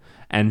would.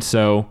 And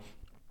so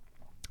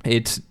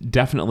it's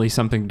definitely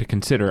something to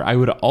consider. I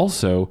would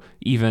also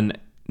even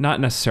not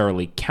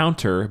necessarily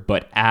counter,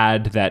 but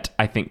add that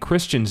I think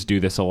Christians do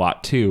this a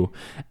lot too,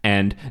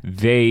 and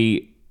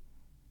they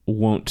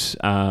won't,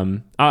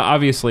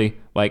 obviously,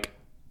 like,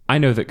 I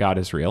know that God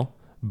is real,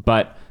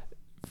 but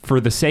for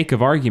the sake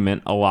of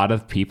argument, a lot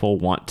of people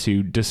want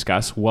to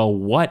discuss, well,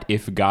 what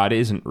if God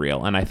isn't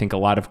real? And I think a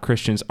lot of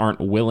Christians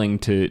aren't willing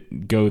to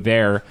go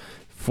there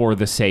for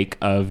the sake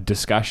of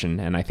discussion.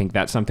 And I think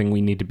that's something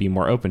we need to be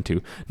more open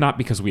to. Not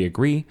because we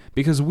agree,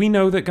 because we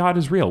know that God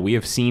is real. We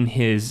have seen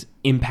his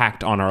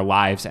impact on our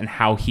lives and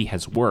how he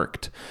has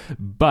worked.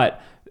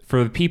 But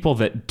for the people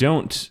that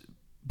don't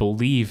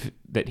believe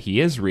that he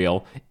is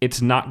real,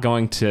 it's not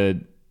going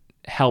to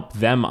help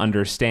them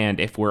understand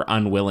if we're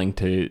unwilling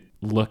to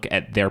look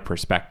at their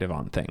perspective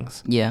on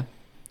things. Yeah.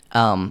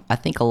 I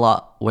think a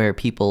lot where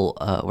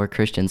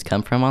Christians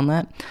come from on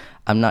that,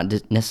 I'm not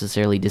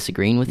necessarily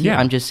disagreeing with you. Yeah.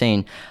 I'm just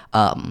saying,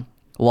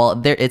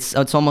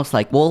 it's almost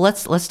like, well,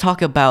 let's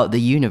talk about the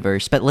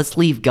universe, but let's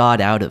leave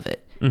God out of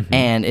it. Mm-hmm.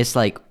 And it's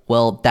like,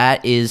 well,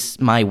 that is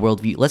my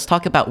worldview. Let's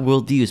talk about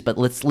worldviews, but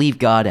let's leave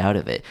God out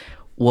of it.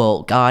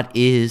 Well, God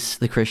is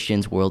the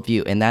Christian's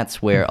worldview, and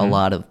that's where a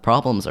lot of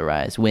problems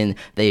arise when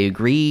they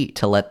agree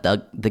to let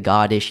the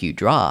God issue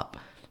drop,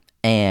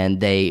 and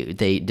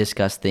they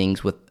discuss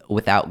things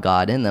without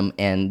God in them.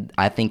 And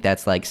I think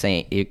that's like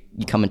saying you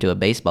come into a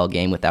baseball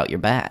game without your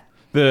bat.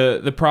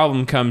 The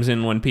problem comes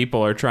in when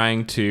people are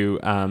trying to,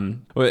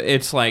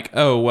 it's like,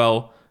 oh,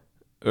 well,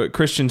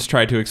 Christians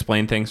try to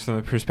explain things from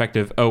the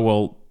perspective, oh,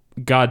 well,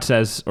 God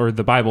says, or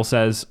the Bible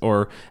says,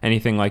 or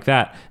anything like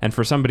that. And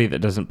for somebody that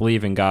doesn't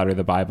believe in God or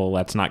the Bible,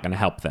 that's not going to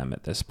help them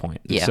at this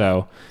point. Yeah.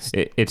 So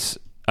it's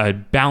a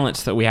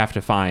balance that we have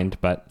to find,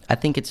 but I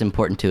think it's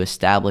important to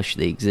establish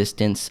the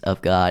existence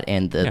of God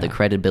and the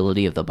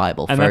credibility of the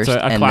Bible and first,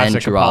 that's a and classic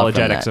then draw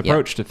apologetics from that.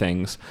 approach to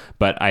things.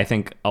 But I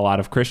think a lot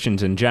of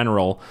Christians in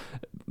general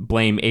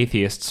blame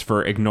atheists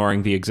for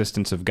ignoring the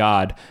existence of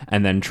God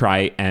and then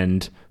try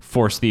and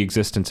force the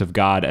existence of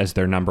God as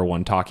their number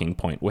one talking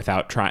point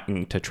without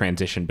trying to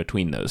transition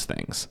between those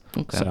things.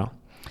 Okay. So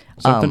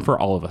something for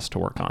all of us to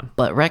work on.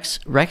 But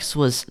Rex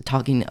was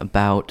talking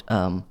about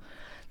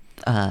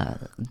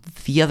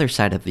the other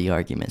side of the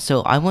argument.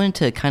 So I wanted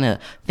to kind of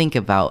think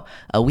about,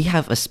 we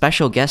have a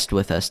special guest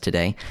with us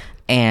today,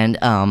 and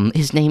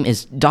his name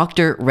is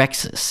Dr.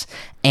 Rexus,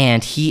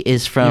 and he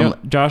is from...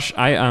 Josh,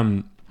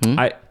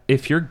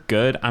 if you're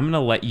good, I'm going to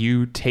let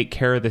you take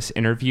care of this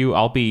interview.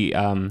 I'll be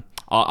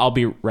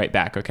right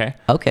back, okay?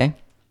 Okay.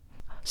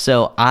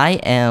 So I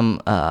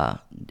am... Dr.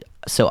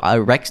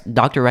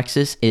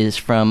 Rexus is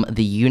from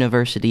the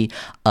University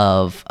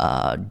of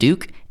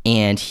Duke,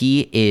 and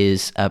he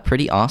is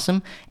pretty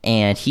awesome,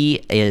 and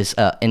he is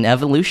an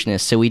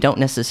evolutionist, so we don't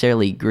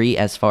necessarily agree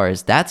as far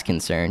as that's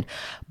concerned,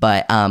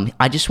 but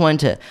I just wanted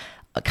to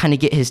kind of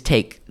get his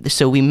take.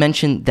 So we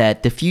mentioned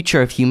that the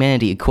future of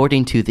humanity,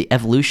 according to the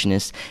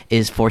evolutionists,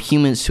 is for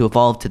humans to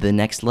evolve to the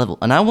next level.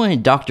 And I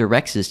wanted Dr.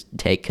 Rex's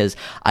take, because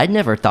I'd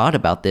never thought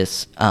about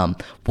this.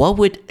 What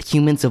would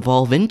humans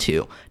evolve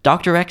into?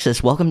 Dr.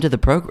 Rexus, welcome to the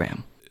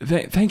program.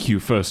 Thank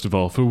you, first of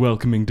all, for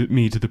welcoming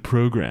me to the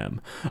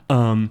program.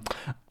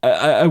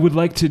 I would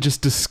like to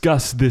just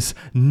discuss this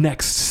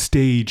next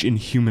stage in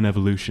human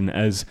evolution,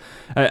 as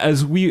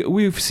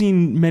we've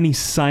seen many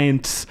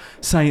science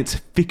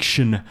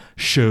fiction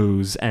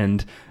shows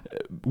and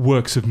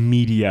works of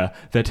media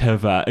that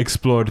have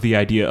explored the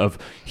idea of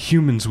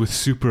humans with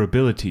super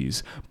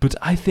abilities, but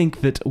I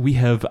think that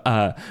we've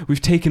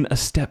taken a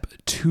step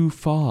too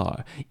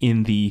far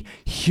in the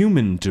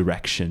human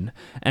direction,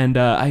 and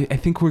I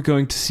think we're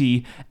going to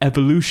see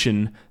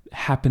evolution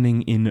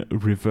happening in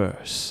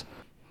reverse.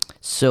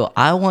 So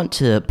I want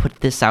to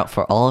put this out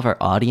for all of our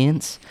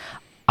audience.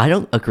 I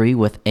don't agree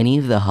with any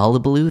of the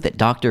hullabaloo that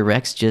Dr.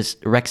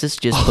 Rexus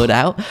just put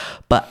out,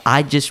 but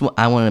I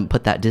want to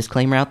put that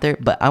disclaimer out there,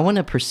 but I want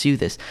to pursue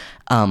this.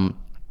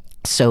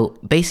 So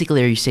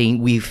basically, are you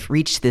saying we've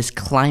reached this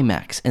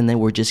climax and then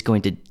we're just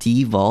going to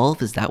devolve?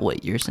 Is that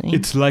what you're saying?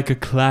 It's like a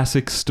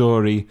classic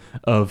story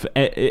of...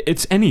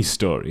 It's any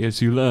story,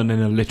 as you learn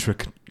in a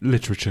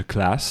literature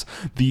class.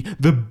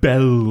 The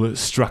bell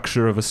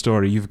structure of a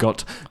story. You've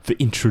got the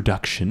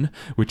introduction,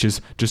 which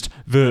is just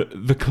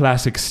the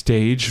classic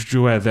stage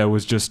where there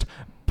was just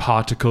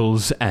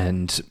particles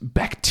and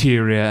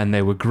bacteria and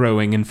they were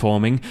growing and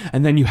forming.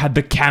 And then you had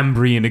the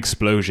Cambrian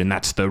explosion.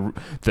 That's the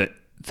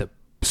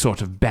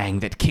sort of bang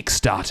that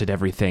kick-started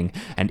everything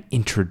and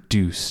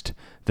introduced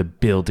the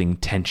building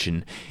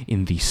tension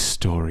in the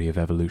story of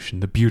evolution,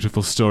 the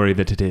beautiful story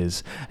that it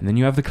is. And then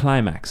you have the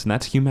climax, and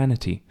that's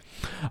humanity.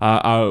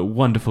 Our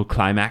wonderful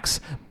climax,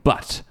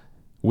 but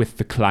with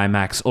the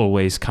climax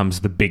always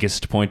comes the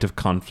biggest point of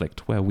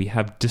conflict, where we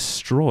have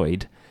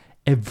destroyed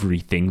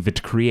everything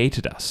that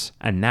created us.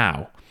 And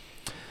now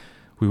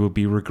we will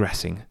be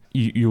regressing.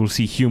 You will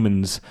see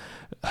humans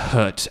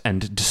hurt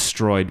and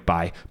destroyed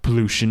by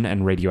pollution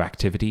and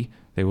radioactivity.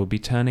 They will be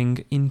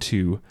turning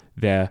into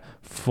their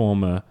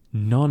former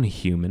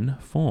non-human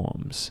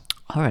forms.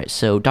 All right,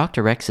 so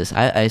Dr. Rexus,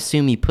 I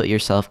assume you put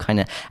yourself kind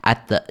of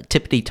at the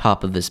tippity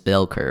top of this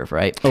bell curve,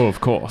 right? Oh,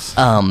 of course.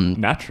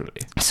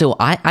 Naturally. So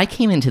I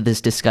came into this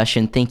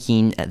discussion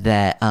thinking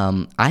that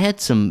I had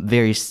some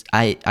various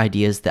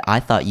ideas that I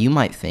thought you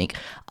might think.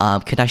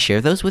 Could I share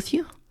those with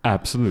you?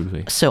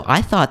 Absolutely. So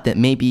I thought that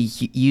maybe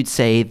you'd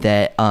say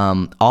that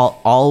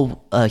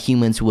all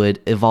humans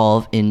would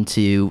evolve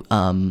into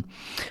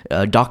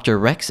Dr.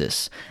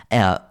 Rexus,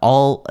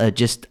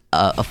 just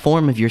a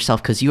form of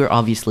yourself, because you are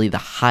obviously the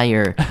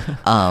higher.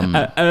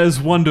 As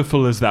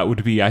wonderful as that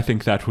would be, I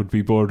think that would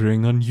be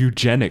bordering on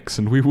eugenics,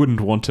 and we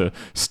wouldn't want to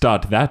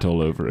start that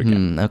all over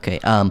again. Okay.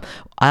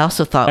 I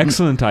also thought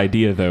Excellent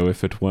idea, though,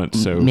 if it weren't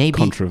so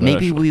controversial.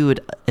 Maybe we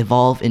would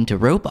evolve into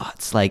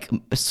robots, like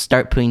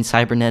start putting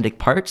cybernetic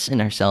parts in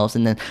ourselves,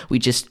 and then we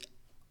just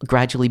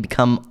gradually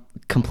become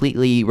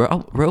completely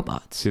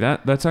robots. See,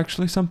 that's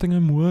actually something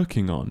I'm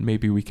working on.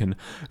 Maybe we can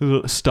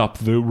stop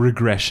the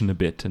regression a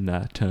bit and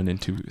turn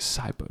into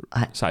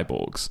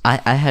cyborgs.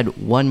 I had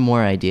one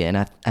more idea, and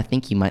I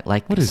think you might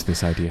like this. What is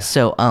this idea?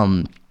 So,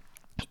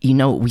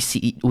 we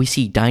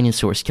see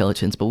dinosaur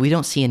skeletons, but we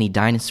don't see any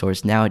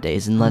dinosaurs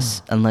nowadays,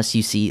 unless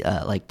you see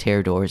like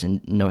pterodors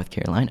in North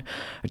Carolina,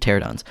 or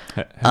pterodons.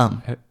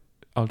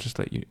 I'll just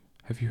let you.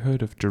 Have you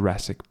heard of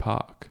Jurassic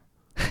Park?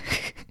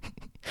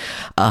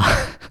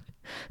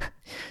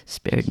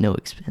 Spared no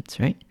expense,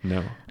 right?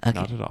 No,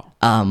 not at all.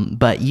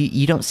 But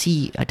you don't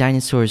see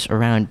dinosaurs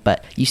around,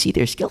 but you see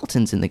their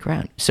skeletons in the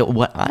ground. So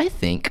what I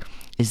think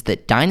is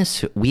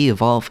that we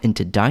evolve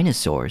into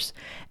dinosaurs,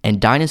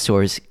 and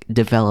dinosaurs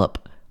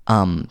develop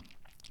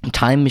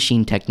time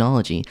machine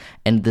technology,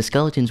 and the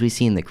skeletons we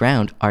see in the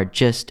ground are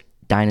just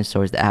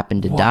dinosaurs that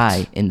happen to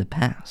die in the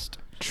past.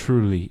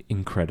 Truly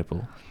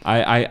incredible.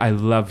 I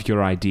love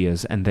your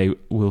ideas, and they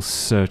will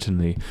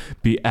certainly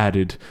be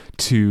added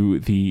to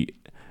the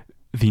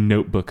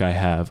notebook I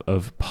have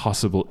of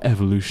possible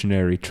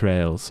evolutionary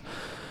trails.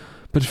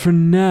 But for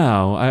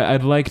now,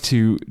 I'd like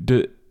to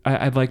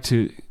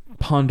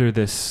ponder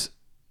this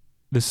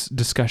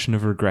discussion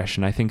of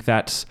regression. I think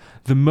that's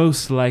the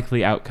most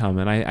likely outcome,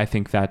 and I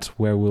think that's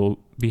where we'll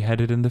be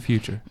headed in the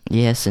future.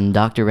 Yes, and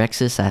Dr.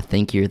 Rexus, I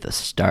think you're the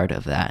start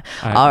of that.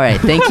 All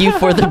right, thank you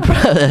for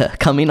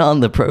coming on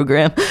the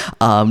program.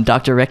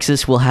 Dr.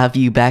 Rexus will have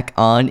you back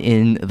on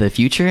in the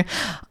future.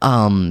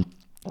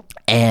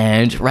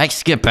 And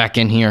Rex, get back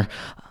in here.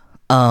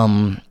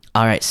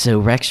 All right, so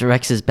Rex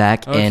is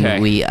back,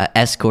 and we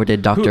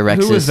escorted Dr. Rexus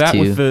to... Who was that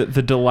with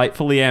the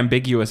delightfully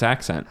ambiguous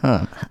accent?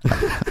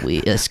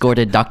 We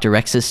escorted Dr.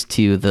 Rexus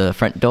to the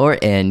front door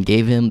and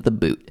gave him the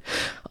boot.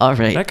 All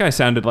right. That guy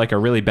sounded like a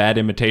really bad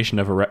imitation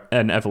of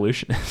an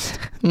evolutionist.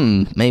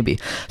 Maybe.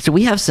 So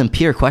we have some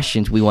pure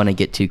questions we want to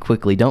get to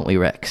quickly, don't we,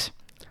 Rex?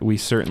 We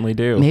certainly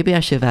do. Maybe I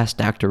should have asked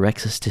Dr.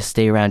 Rexus to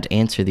stay around to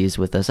answer these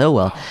with us. Oh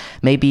well,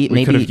 maybe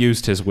could have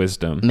used his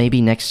wisdom.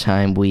 Maybe next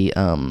time we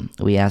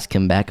ask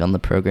him back on the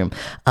program.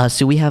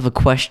 So we have a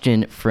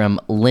question from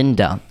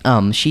Linda.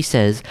 She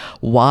says,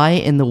 why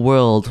in the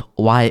world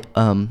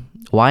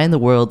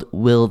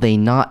will they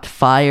not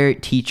fire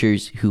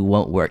teachers who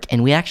won't work?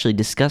 And we actually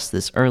discussed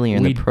this earlier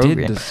in the program.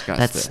 We did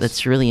discuss this.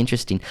 That's really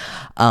interesting.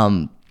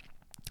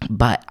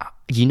 But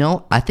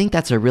I think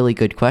that's a really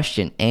good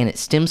question, and it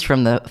stems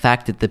from the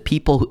fact that the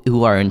people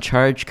who are in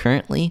charge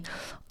currently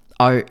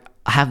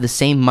have the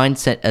same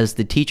mindset as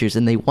the teachers,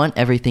 and they want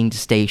everything to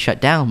stay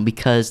shut down,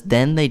 because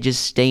then they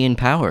just stay in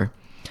power.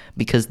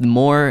 Because the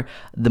more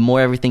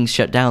everything's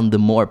shut down, the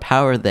more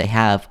power they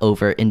have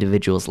over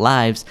individuals'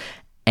 lives,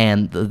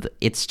 and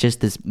it's just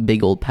this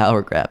big old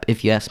power grab.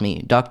 If you ask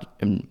me, Dr.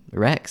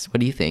 Rex,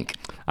 what do you think?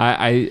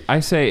 I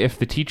say if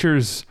the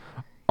teachers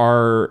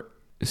are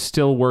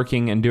still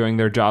working and doing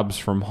their jobs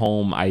from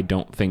home, I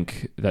don't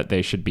think that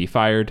they should be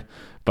fired.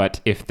 But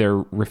if they're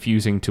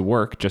refusing to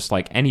work, just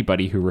like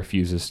anybody who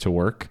refuses to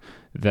work,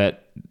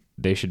 that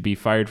they should be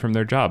fired from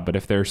their job. But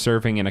if they're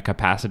serving in a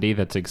capacity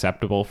that's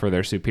acceptable for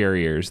their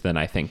superiors, then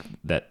I think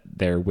that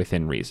they're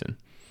within reason.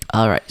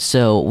 All right.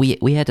 So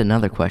we had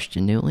another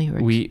question, didn't we,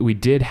 Rex? We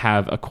did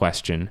have a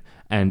question,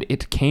 and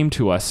it came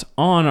to us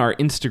on our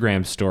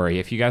Instagram story.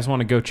 If you guys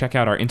want to go check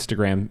out our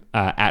Instagram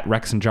at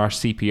Rex and Josh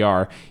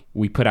CPR,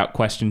 we put out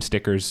question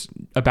stickers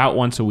about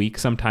once a week,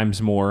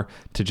 sometimes more,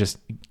 to just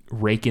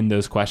rake in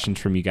those questions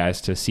from you guys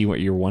to see what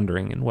you're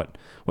wondering and what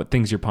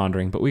things you're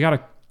pondering. But we got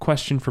a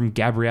question from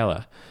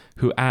Gabriella,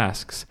 who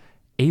asks,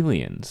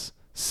 aliens,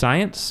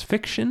 science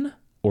fiction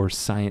or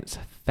science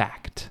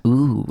fact?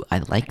 Ooh, I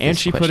like this And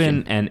she question. put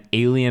in an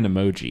alien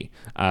emoji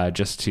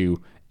just to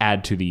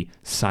add to the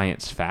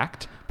science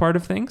fact part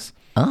of things.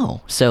 Oh,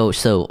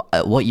 so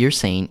what you're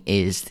saying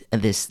is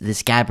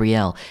this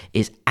Gabrielle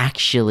is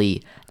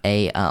actually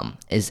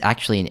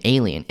an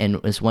alien, and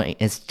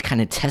is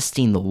kind of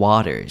testing the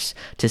waters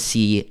to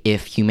see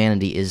if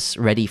humanity is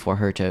ready for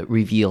her to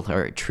reveal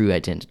her true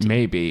identity.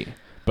 Maybe,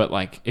 but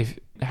like if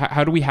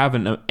how do we have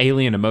an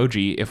alien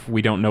emoji if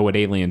we don't know what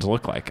aliens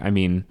look like? I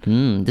mean,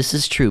 This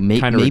is true.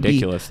 Kinda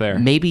ridiculous there.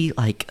 Maybe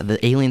like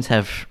the aliens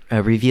have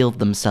revealed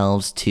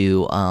themselves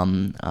to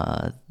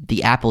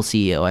the Apple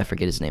CEO. I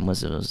forget his name.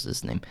 What was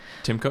his name?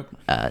 Tim Cook?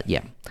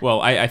 Yeah.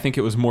 Well, I think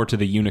it was more to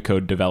the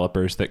Unicode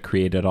developers that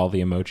created all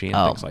the emoji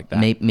and things like that.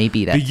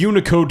 Maybe that. The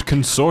Unicode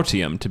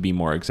Consortium, to be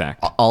more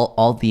exact.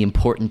 All the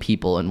important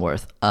people in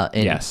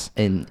Yes.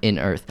 in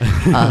Earth,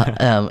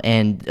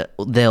 and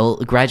they'll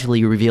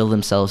gradually reveal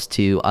themselves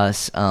to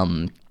us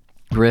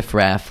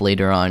riffraff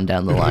later on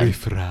down the line.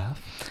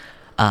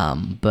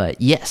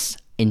 But yes,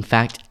 in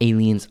fact,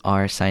 aliens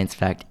are science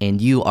fact,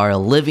 and you are a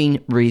living,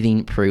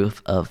 breathing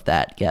proof of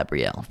that,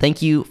 Gabrielle.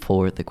 Thank you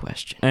for the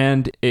question.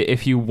 And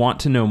if you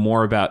want to know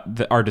more about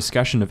our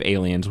discussion of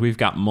aliens, we've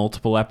got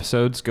multiple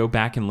episodes. Go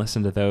back and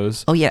listen to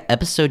those. Oh yeah,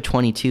 episode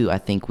 22, I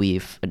think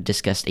we've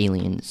discussed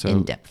aliens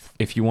in depth.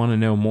 If you want to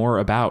know more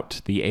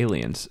about the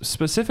aliens,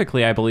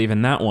 specifically, I believe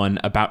in that one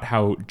about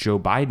how Joe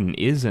Biden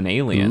is an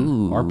alien.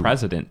 Ooh. Our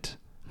president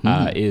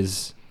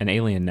is an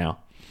alien now.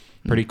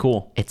 Pretty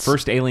cool. It's-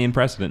 First alien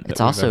president.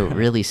 It's also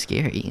really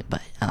scary,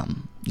 but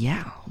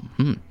yeah.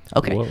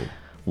 Okay. Whoa.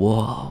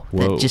 Whoa.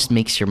 Whoa. That just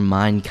makes your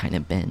mind kind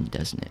of bend,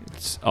 doesn't it?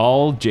 It's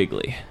all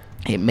jiggly.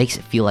 It makes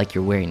it feel like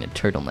you're wearing a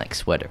turtleneck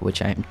sweater,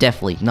 which I'm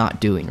definitely not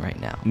doing right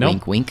now. Nope.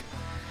 Wink, wink.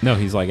 No,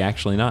 he's like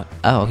actually not.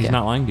 Oh, okay. He's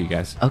not lying to you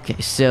guys. Okay,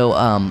 so,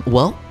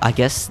 well, I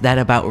guess that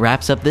about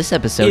wraps up this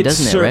episode,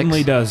 doesn't it, Rex? It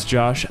certainly does,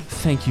 Josh.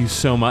 Thank you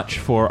so much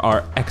for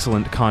our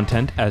excellent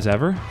content as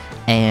ever.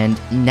 And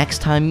next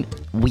time,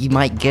 we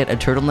might get a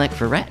turtleneck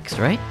for Rex,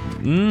 right?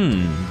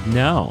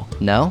 No.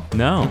 No?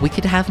 No. We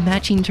could have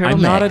matching turtlenecks.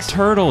 I'm not a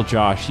turtle,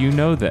 Josh. You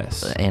know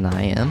this. And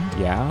I am?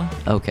 Yeah?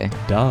 Okay.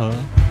 Duh.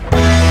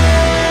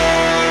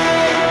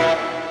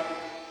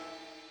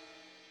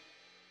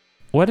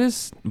 What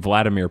is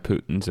Vladimir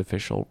Putin's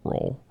official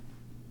role?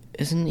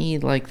 Isn't he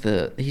like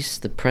he's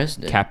the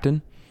president?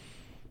 Captain?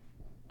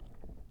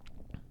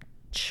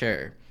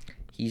 Sure.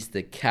 He's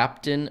the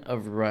captain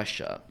of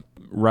Russia.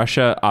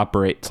 Russia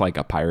operates like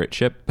a pirate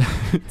ship.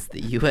 It's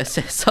the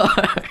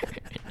USSR.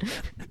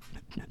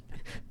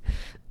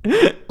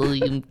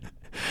 William,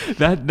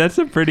 That's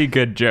a pretty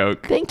good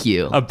joke. thank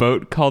you. A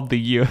boat called the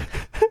U.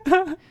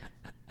 I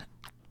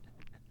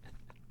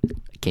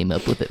came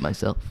up with it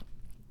myself.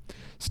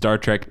 Star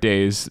Trek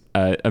days,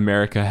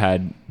 America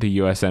had the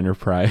U.S.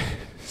 Enterprise,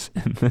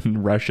 and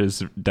then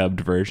Russia's dubbed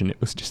version, it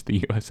was just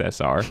the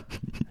USSR.